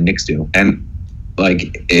dependent on how the Knicks do, and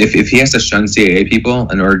if he has to shun CAA people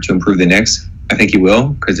in order to improve the Knicks, I think he will,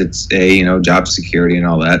 because it's job security and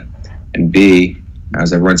all that, and B,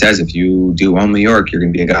 as everyone says, if you do own New York, you're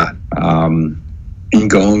going to be a god. And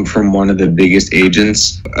going from one of the biggest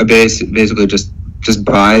agents, basically just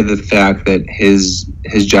by the fact that his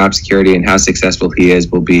job security and how successful he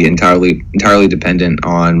is will be entirely dependent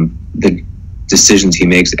on the decisions he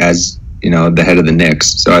makes as the head of the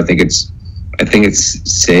Knicks. So I think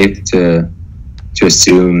it's safe to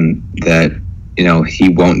assume that he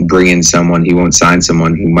won't bring in someone, he won't sign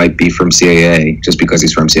someone who might be from CAA just because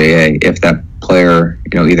he's from CAA, if that player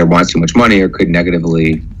either wants too much money or could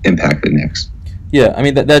negatively impact the Knicks. Yeah,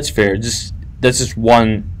 that's fair. That's just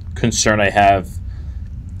one concern I have.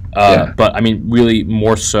 But really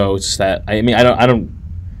more so it's that I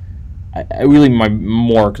really my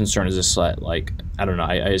more concern is just that I don't know,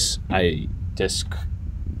 I just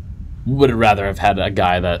would rather have had a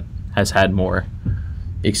guy that has had more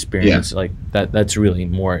experience. That's really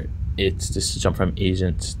more, it's just to jump from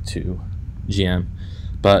agent to GM.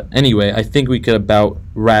 But anyway, I think we could about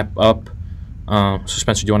wrap up. So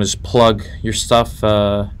Spencer, do you want to just plug your stuff,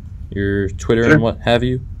 your Twitter Sure. and what have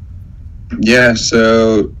you? Yeah,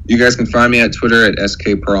 so you guys can find me at Twitter at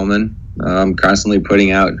SK Perlman. I'm constantly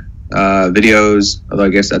putting out videos, although I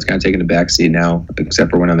guess that's kind of taking a backseat now,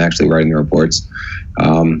 except for when I'm actually writing the reports.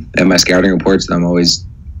 And my scouting reports, I'm always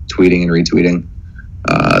tweeting and retweeting.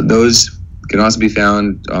 Those can also be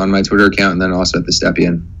found on my Twitter account and then also at the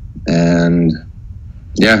Stepien. And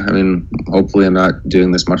yeah, I mean, hopefully I'm not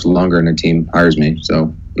doing this much longer and a team hires me.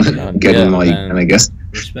 So get in while you can, I guess.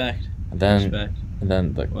 Respect. And then Respect. and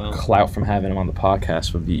then the clout from having him on the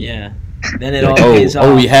podcast would be Then it all pays off.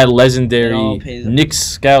 Oh, we had It all legendary pays off. Knicks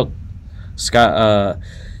scout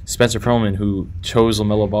Spencer Perlman, who chose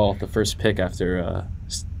LaMelo Ball the first pick after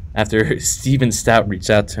Steven Stout reached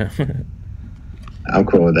out to him. I'm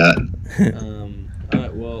cool with that. All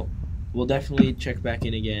right, well, we'll definitely check back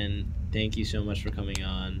in again. Thank you so much for coming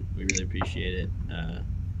on. We really appreciate it.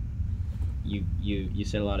 You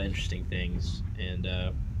said a lot of interesting things, and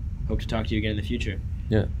hope to talk to you again in the future.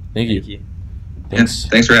 Yeah, thank you. Thank you. Thanks.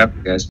 Thanks for having me, guys.